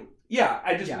 Yeah,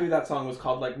 I just knew that song was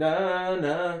called, like, na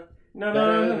na na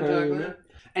na na.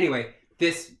 Anyway,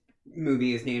 this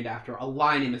movie is named after a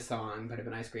line in the song, Better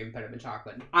Than Ice Cream, Better Than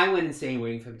Chocolate. I went insane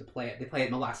waiting for them to play it. They play it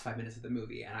in the last 5 minutes of the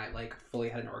movie, and I, like, fully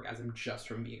had an orgasm just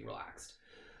from being relaxed.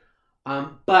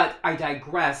 But I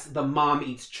digress. The mom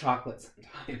eats chocolate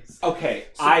sometimes. Okay,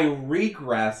 so, I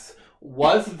regress.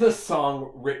 Was the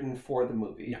song written for the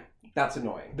movie? No. That's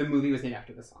annoying. The movie was named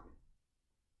after the song.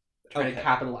 Trying to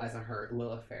capitalize on her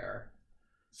Lilith affair.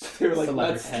 So they were like,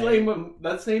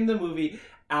 let's name the movie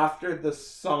after the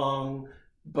song,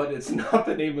 but it's not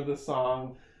the name of the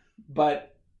song,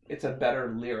 but it's a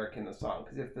better lyric in the song.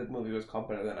 Because if the movie was called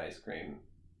Better Than Ice Cream,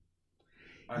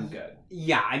 I'm good.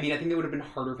 Yeah, I mean, I think it would have been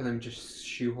harder for them to just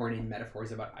shoehorn in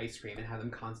metaphors about ice cream and have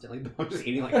them constantly just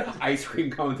eating, like, ice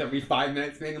cream cones every 5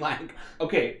 minutes, being like...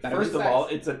 Okay, first of all,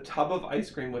 it's a tub of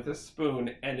ice cream with a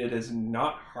spoon, and it is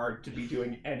not hard to be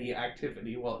doing any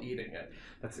activity while eating it.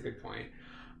 That's a good point.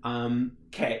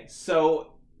 Okay,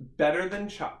 so, Better Than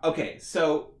Okay,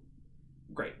 so...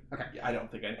 Great. Okay. I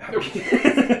don't think I know.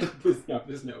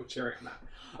 There's no cherry on that.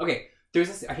 Okay. There's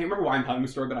this, I can't remember why I'm telling the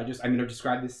story, but I'm going to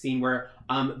describe this scene where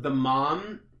the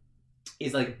mom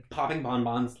is, like, popping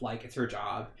bonbons like it's her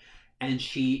job, and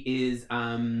she is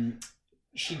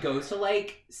she goes to,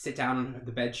 like, sit down on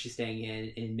the bed she's staying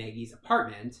in Maggie's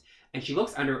apartment, and she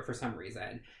looks under it for some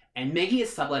reason, and Maggie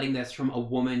is subletting this from a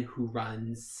woman who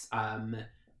runs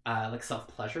like,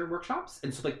 self-pleasure workshops,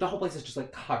 and so, like, the whole place is just,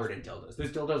 like, covered in dildos.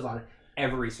 There's dildos on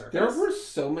every surface. There were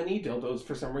so many dildos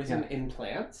for some reason in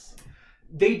plants.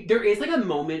 There is, like, a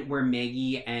moment where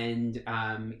Maggie and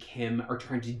Kim are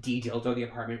trying to de-dildo the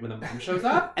apartment when the mom shows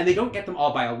up, and they don't get them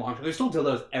all by a long shot. There's still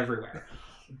dildos everywhere.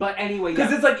 But anyway,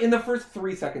 because it's like in the first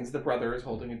 3 seconds, the brother is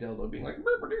holding a dildo, being like,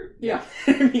 yeah,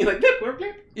 being like,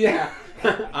 yeah.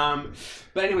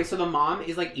 But anyway, so the mom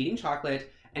is, like, eating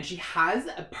chocolate, and she has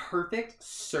a perfect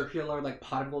circular, like,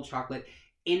 pot of gold chocolate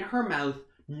in her mouth,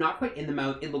 not quite in the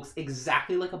mouth. It looks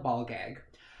exactly like a ball gag.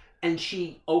 And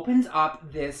she opens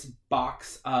up this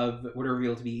box of what are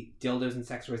revealed to be dildos and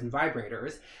sex toys and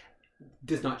vibrators,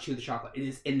 does not chew the chocolate. It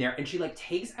is in there. And she, like,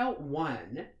 takes out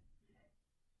one,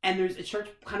 and it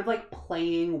starts kind of, like,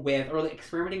 playing with, or, like,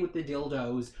 experimenting with the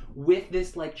dildos with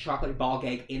this, like, chocolate ball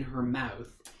gag in her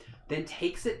mouth. Then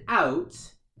takes it out,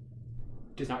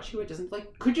 does not chew it, doesn't,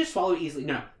 like, could just swallow it easily.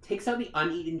 No, takes out the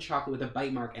uneaten chocolate with a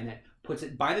bite mark in it, puts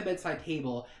it by the bedside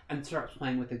table, and starts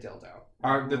playing with the dildo,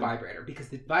 or the vibrator, because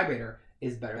the vibrator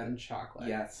is better than chocolate.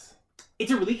 Yes.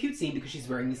 It's a really cute scene because she's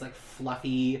wearing these, like,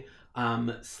 fluffy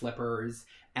slippers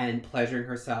and pleasuring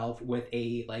herself with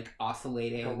a, like,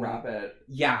 oscillating... A rabbit.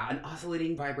 Yeah, an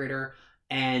oscillating vibrator,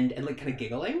 and like, kind of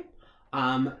giggling.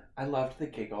 I loved the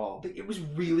giggle. It was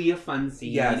really a fun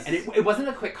scene. Yes. And it wasn't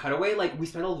a quick cutaway. Like, we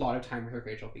spent a lot of time with her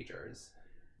facial features.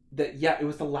 It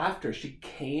was the laughter. She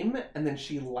came and then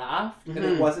she laughed,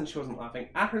 and she wasn't laughing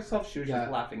at herself. She was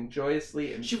just laughing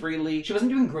joyously and freely. She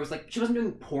wasn't doing gross, like, she wasn't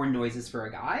doing porn noises for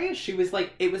a guy. She was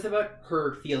like, it was about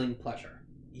her feeling pleasure.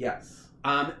 Yes.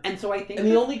 And so I think... And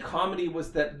the only comedy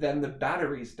was that then the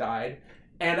batteries died,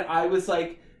 and I was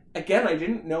like... Again, I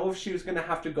didn't know if she was going to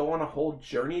have to go on a whole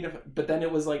journey but then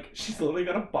it was like, she's literally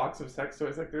got a box of sex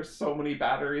toys. Like, there's so many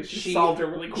batteries. She solved it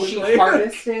really quickly. She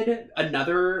harvested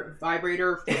another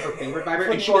vibrator, her favorite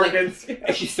vibrator.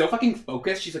 And she's so fucking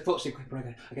focused. She's like,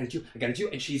 I gotta do.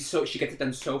 And she gets it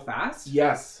done so fast.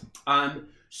 Yes.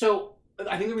 So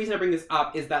I think the reason I bring this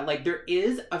up is that, like, there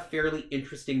is a fairly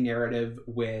interesting narrative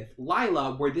with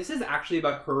Lila where this is actually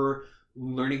about her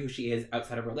learning who she is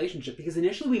outside of a relationship, because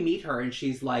initially we meet her and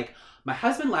she's like, my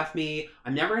husband left me,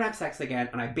 I'm never gonna have sex again,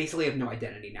 and I basically have no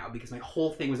identity now because my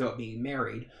whole thing was about being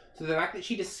married. So the fact that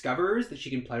she discovers that she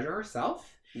can pleasure herself,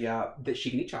 that she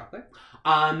can eat chocolate,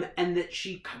 and that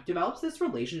she develops this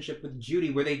relationship with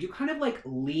Judy where they do kind of, like,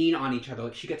 lean on each other.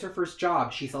 Like, she gets her first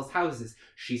job, she sells houses,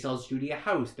 she sells Judy a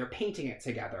house, they're painting it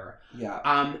together.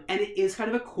 And it is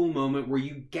kind of a cool moment where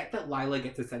you get that Lila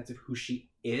gets a sense of who she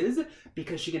is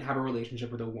because she can have a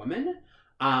relationship with a woman.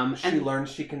 She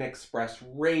learns she can express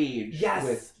rage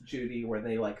with Judy, where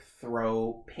they, like,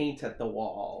 throw paint at the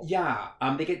wall.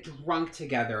 They get drunk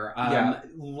together.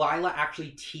 Lila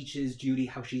actually teaches Judy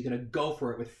how she's gonna go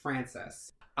for it with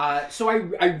Francis. So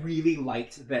I really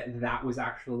liked that was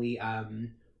actually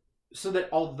so that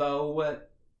although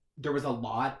there was a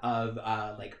lot of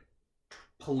like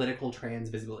political trans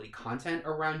visibility content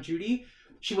around Judy,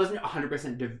 she wasn't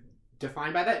 100%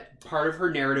 defined by that. Part of her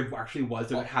narrative actually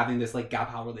was about having this, like, gal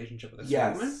pal relationship with this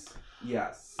woman.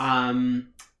 Yes.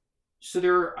 So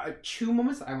there are two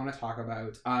moments I want to talk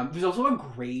about. There's also a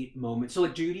great moment. So,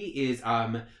 like, Judy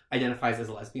identifies as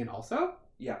a lesbian also.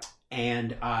 Yeah.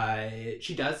 And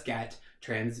she does get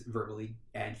trans verbally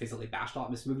and physically bashed a lot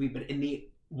in this movie. But in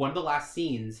one of the last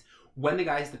scenes, when the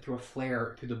guys that threw a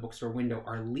flare through the bookstore window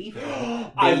are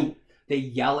leaving, they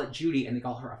yell at Judy and they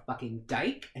call her a fucking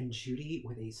dyke. And Judy,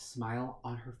 with a smile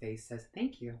on her face, says,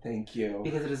 "Thank you." Thank you.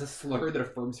 Because it is a slur that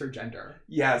affirms her gender.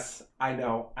 Yes, I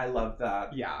know. I love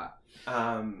that. Yeah.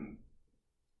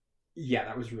 Yeah,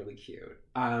 that was really cute.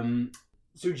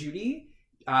 So Judy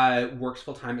works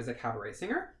full-time as a cabaret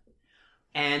singer.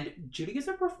 And Judy gives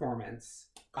a performance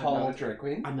called... I'm not a drag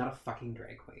queen. I'm not a fucking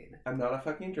drag queen. I'm not a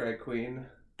fucking drag queen.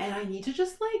 And I need to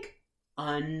just, like,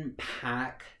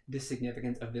 unpack the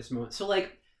significance of this moment. So,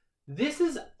 like, this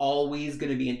is always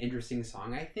going to be an interesting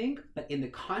song, I think, but in the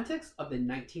context of the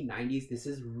 1990s, this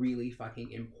is really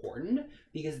fucking important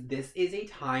because this is a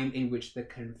time in which the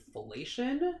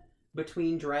conflation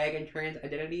between drag and trans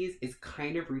identities is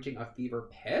kind of reaching a fever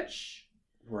pitch.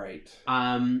 Right.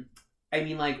 I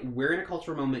mean, like, we're in a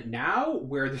cultural moment now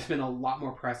where there's been a lot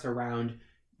more press around,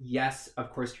 yes,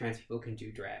 of course, trans people can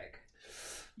do drag.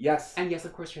 Yes. And yes,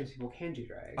 of course, trans people can do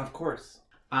drag. Of course.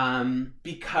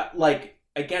 Because, like,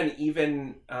 again,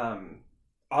 even,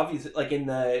 obviously, like, in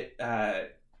the,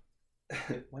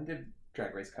 when did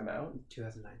Drag Race come out?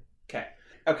 2009.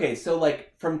 Okay, so,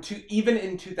 like, even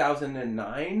in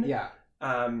 2009. Yeah.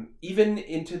 Even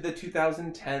into the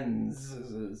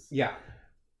 2010s. Yeah.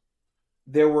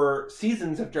 There were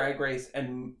seasons of Drag Race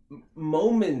and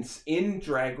moments in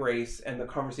Drag Race and the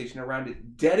conversation around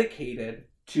it dedicated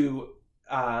to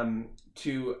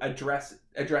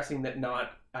addressing that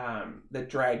that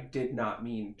drag did not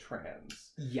mean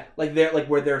trans. Yeah. Like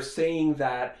where they're saying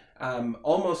that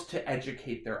almost to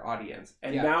educate their audience.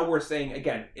 And now we're saying,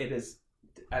 again, it is,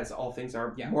 as all things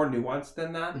are, more nuanced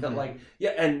than that. Mm-hmm. That, like,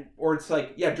 or it's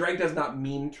like, drag does not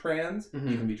mean trans. Mm-hmm.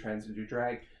 You can be trans and do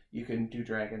drag. You can do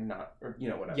drag and not, or,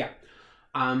 whatever. Yeah.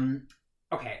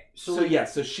 Okay, So yeah,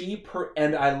 so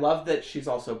and I love that she's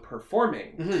also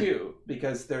performing too,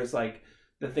 because there's like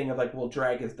the thing of like, well,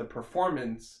 drag is the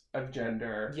performance of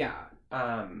gender. Yeah.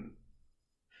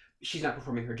 She's not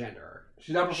performing her gender.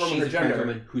 She's not performing her She's a gender. trans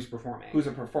woman who's performing. Who's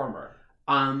a performer.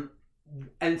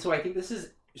 And so I think this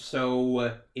is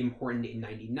so important in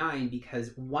 99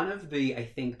 because one of the, I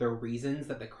think, the reasons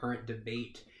that the current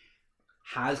debate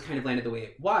has kind of landed the way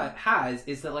it has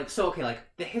is that, like, so, okay, like,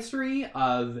 the history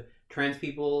of trans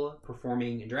people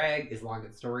performing in drag is long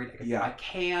and storied. I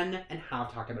can and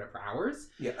have talked about it for hours.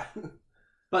 Yeah.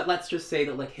 But let's just say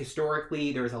that, like,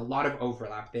 historically, there's a lot of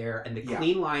overlap there, and the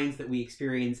clean lines that we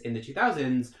experience in the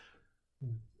 2000s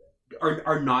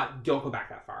don't go back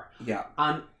that far. Yeah.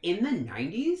 In the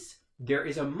 90s, there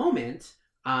is a moment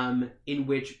in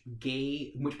which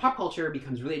pop culture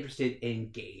becomes really interested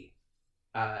in gay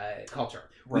culture.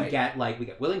 Right. We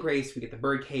get Will and Grace, we get The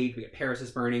Birdcage, we get Paris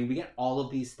is Burning, we get all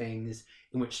of these things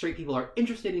in which straight people are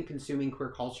interested in consuming queer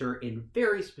culture in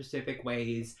very specific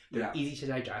ways. They're easy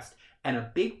to digest. And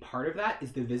a big part of that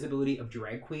is the visibility of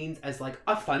drag queens as like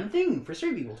a fun thing for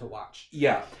straight people to watch.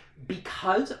 Yeah.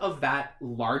 Because of that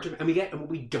large amount, and what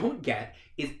we don't get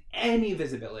is any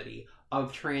visibility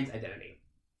of trans identity.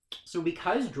 So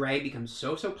because drag becomes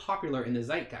so popular in the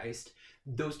zeitgeist,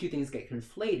 those two things get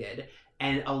conflated,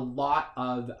 and a lot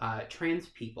of trans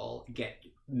people get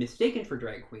mistaken for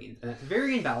drag queens, and that's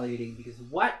very invalidating because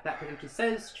what that potentially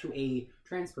says to a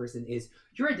trans person is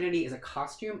your identity is a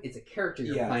costume, it's a character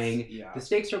you're playing. Yeah. The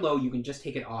stakes are low, you can just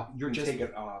take it off. You're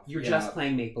just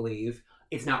playing make-believe.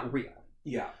 It's not real.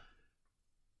 Yeah.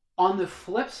 On the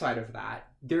flip side of that,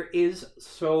 there is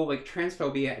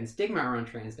transphobia and stigma around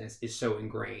transness is so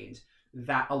ingrained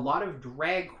that a lot of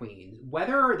drag queens,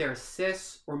 whether they're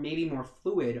cis or maybe more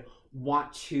fluid,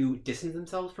 want to distance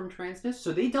themselves from transness.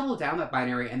 So they double down that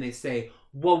binary and they say,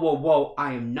 whoa,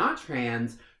 I am not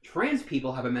trans. Trans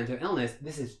people have a mental illness.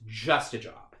 This is just a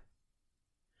job.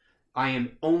 I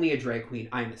am only a drag queen.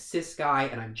 I'm a cis guy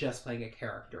and I'm just playing a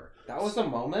character. That was a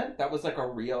moment? That was like a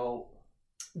real...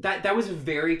 That was a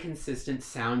very consistent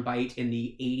soundbite in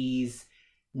the 80s,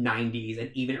 90s,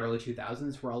 and even early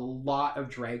 2000s where a lot of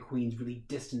drag queens really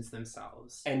distanced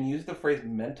themselves. And used the phrase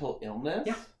mental illness?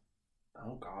 Yeah.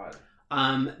 Oh, God.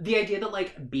 The idea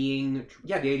that being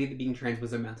trans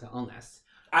was a mental illness.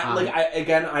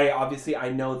 I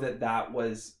know that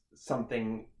was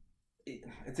something.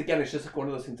 It's just like one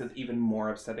of those things that's even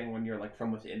more upsetting when you're like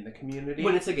from within the community.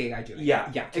 When it's a gay guy doing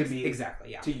it.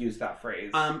 Exactly. To use that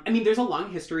phrase. There's a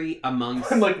long history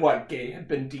amongst. Like what? Gay had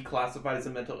been declassified as a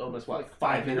mental illness. What? Like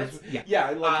 5 minutes? Yeah. Yeah.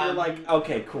 You're like,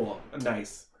 okay, cool,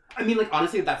 nice.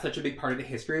 Honestly, that's such a big part of the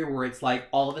history where it's like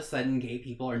all of a sudden gay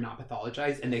people are not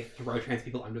pathologized and they throw trans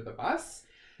people under the bus.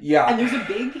 Yeah. And there's a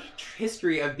big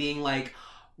history of being like,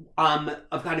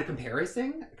 of kind of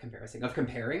comparing,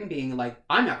 being like,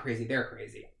 I'm not crazy, they're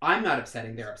crazy. I'm not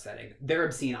upsetting, they're upsetting. They're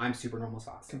obscene, I'm super normal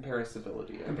sauce.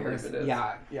 Comparability.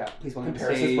 Yeah. Yeah. Please welcome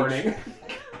Comparison is burning.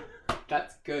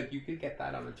 That's good. You could get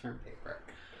that on the term paper.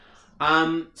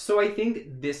 So I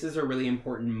think this is a really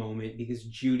important moment because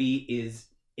Judy is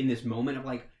in this moment of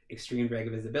like extreme drag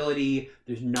visibility.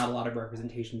 There's not a lot of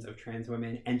representations of trans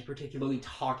women, and particularly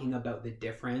talking about the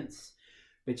difference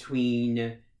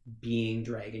between being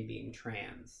drag and being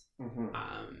trans.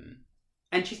 Mm-hmm.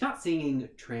 And she's not singing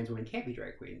trans women can't be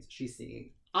drag queens. She's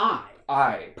singing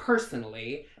I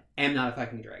personally am not a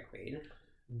fucking drag queen.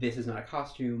 This is not a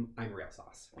costume. I'm real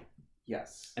sauce.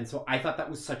 Yes. And so I thought that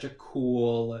was such a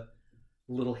cool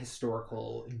little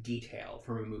historical detail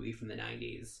from a movie from the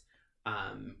 90s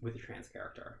with a trans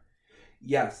character.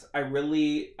 Yes, I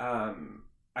really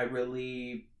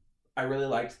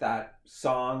liked that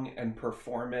song and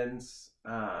performance.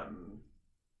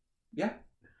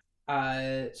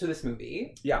 So this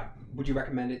movie, would you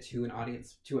recommend it to an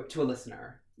audience, to a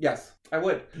listener? Yes, I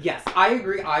would. Yes, I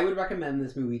agree. I would recommend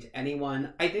this movie to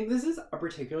anyone. I think this is a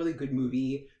particularly good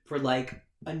movie for like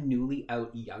a newly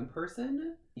out young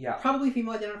person. Yeah, probably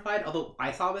female identified. Although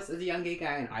I saw this as a young gay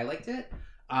guy and I liked it.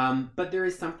 But there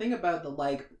is something about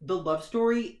the love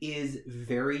story is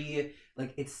very,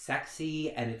 like, it's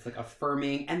sexy and it's, like,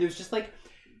 affirming. And there's just, like,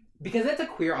 because it's a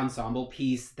queer ensemble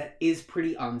piece that is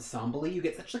pretty ensemble-y, you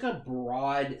get such, like, a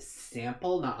broad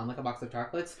sample, not unlike a box of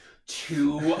chocolates,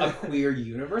 to a queer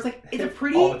universe. Like, it's a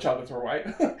pretty... All the chocolates were white.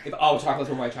 If all chocolates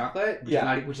were white chocolate,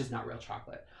 which is not real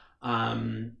chocolate.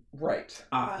 Right.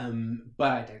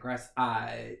 But I digress.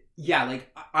 I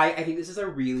think this is a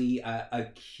really a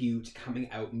cute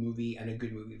coming out movie and a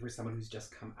good movie for someone who's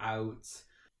just come out.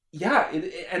 Yeah,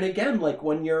 and again, like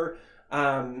when you're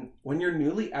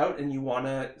newly out and you want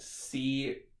to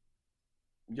see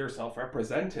yourself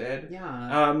represented.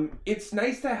 Yeah. It's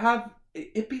nice to have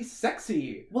it be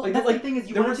sexy. Well, like, that's like the thing is,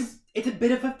 it's a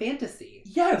bit of a fantasy.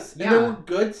 Yes, and Yeah. there were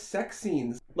good sex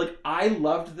scenes. Like, I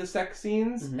loved the sex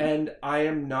scenes, Mhm. and I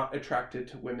am not attracted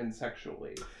to women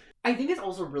sexually. I think it's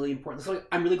also really important. So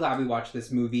I'm really glad we watched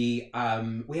this movie.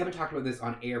 We haven't talked about this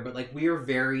on air, but like we are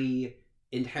very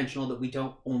intentional that we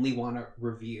don't only want to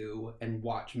review and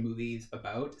watch movies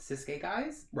about cis gay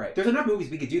guys. Right. There's enough movies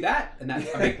we could do that, and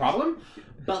that's a big problem.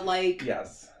 But like,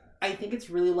 Yes. I think it's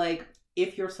really like,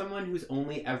 if you're someone who's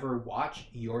only ever watched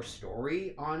your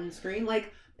story on screen,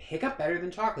 like, pick up Better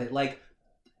Than Chocolate. Like,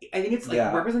 I think it's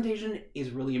like representation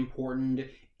is really important.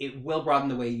 It will broaden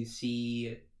the way you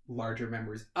see larger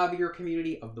members of your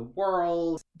community, of the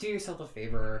world. Do yourself a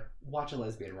favor, watch a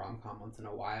lesbian rom-com once in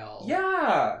a while.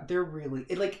 Yeah. They're really,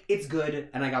 it's good,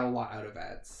 and I got a lot out of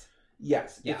it.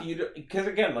 Yes. Yeah. Because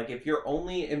again, like, if your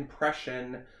only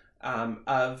impression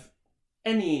of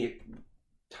any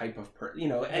type of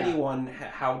anyone,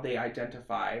 how they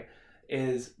identify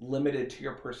is limited to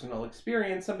your personal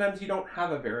experience, sometimes you don't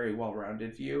have a very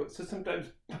well-rounded view. So sometimes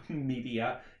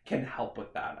media can help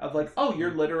with that. Of like, oh,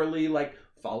 you're literally like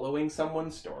following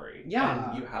someone's story.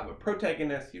 Yeah. And you have a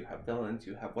protagonist, you have villains,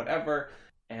 you have whatever.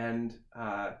 And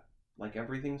like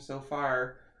everything so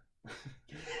far,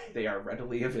 they are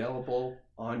readily available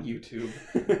on YouTube.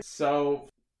 So,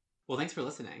 well, thanks for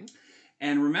listening.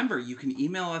 And remember, you can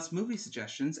email us movie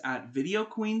suggestions at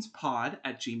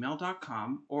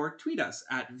videoqueenspod@gmail.com or tweet us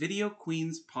at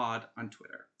videoqueenspod on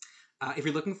Twitter. If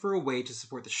you're looking for a way to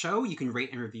support the show, you can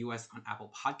rate and review us on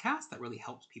Apple Podcasts. That really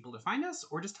helps people to find us,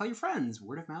 or just tell your friends.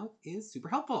 Word of mouth is super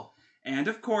helpful. And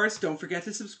of course, don't forget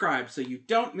to subscribe so you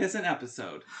don't miss an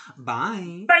episode.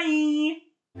 Bye. Bye!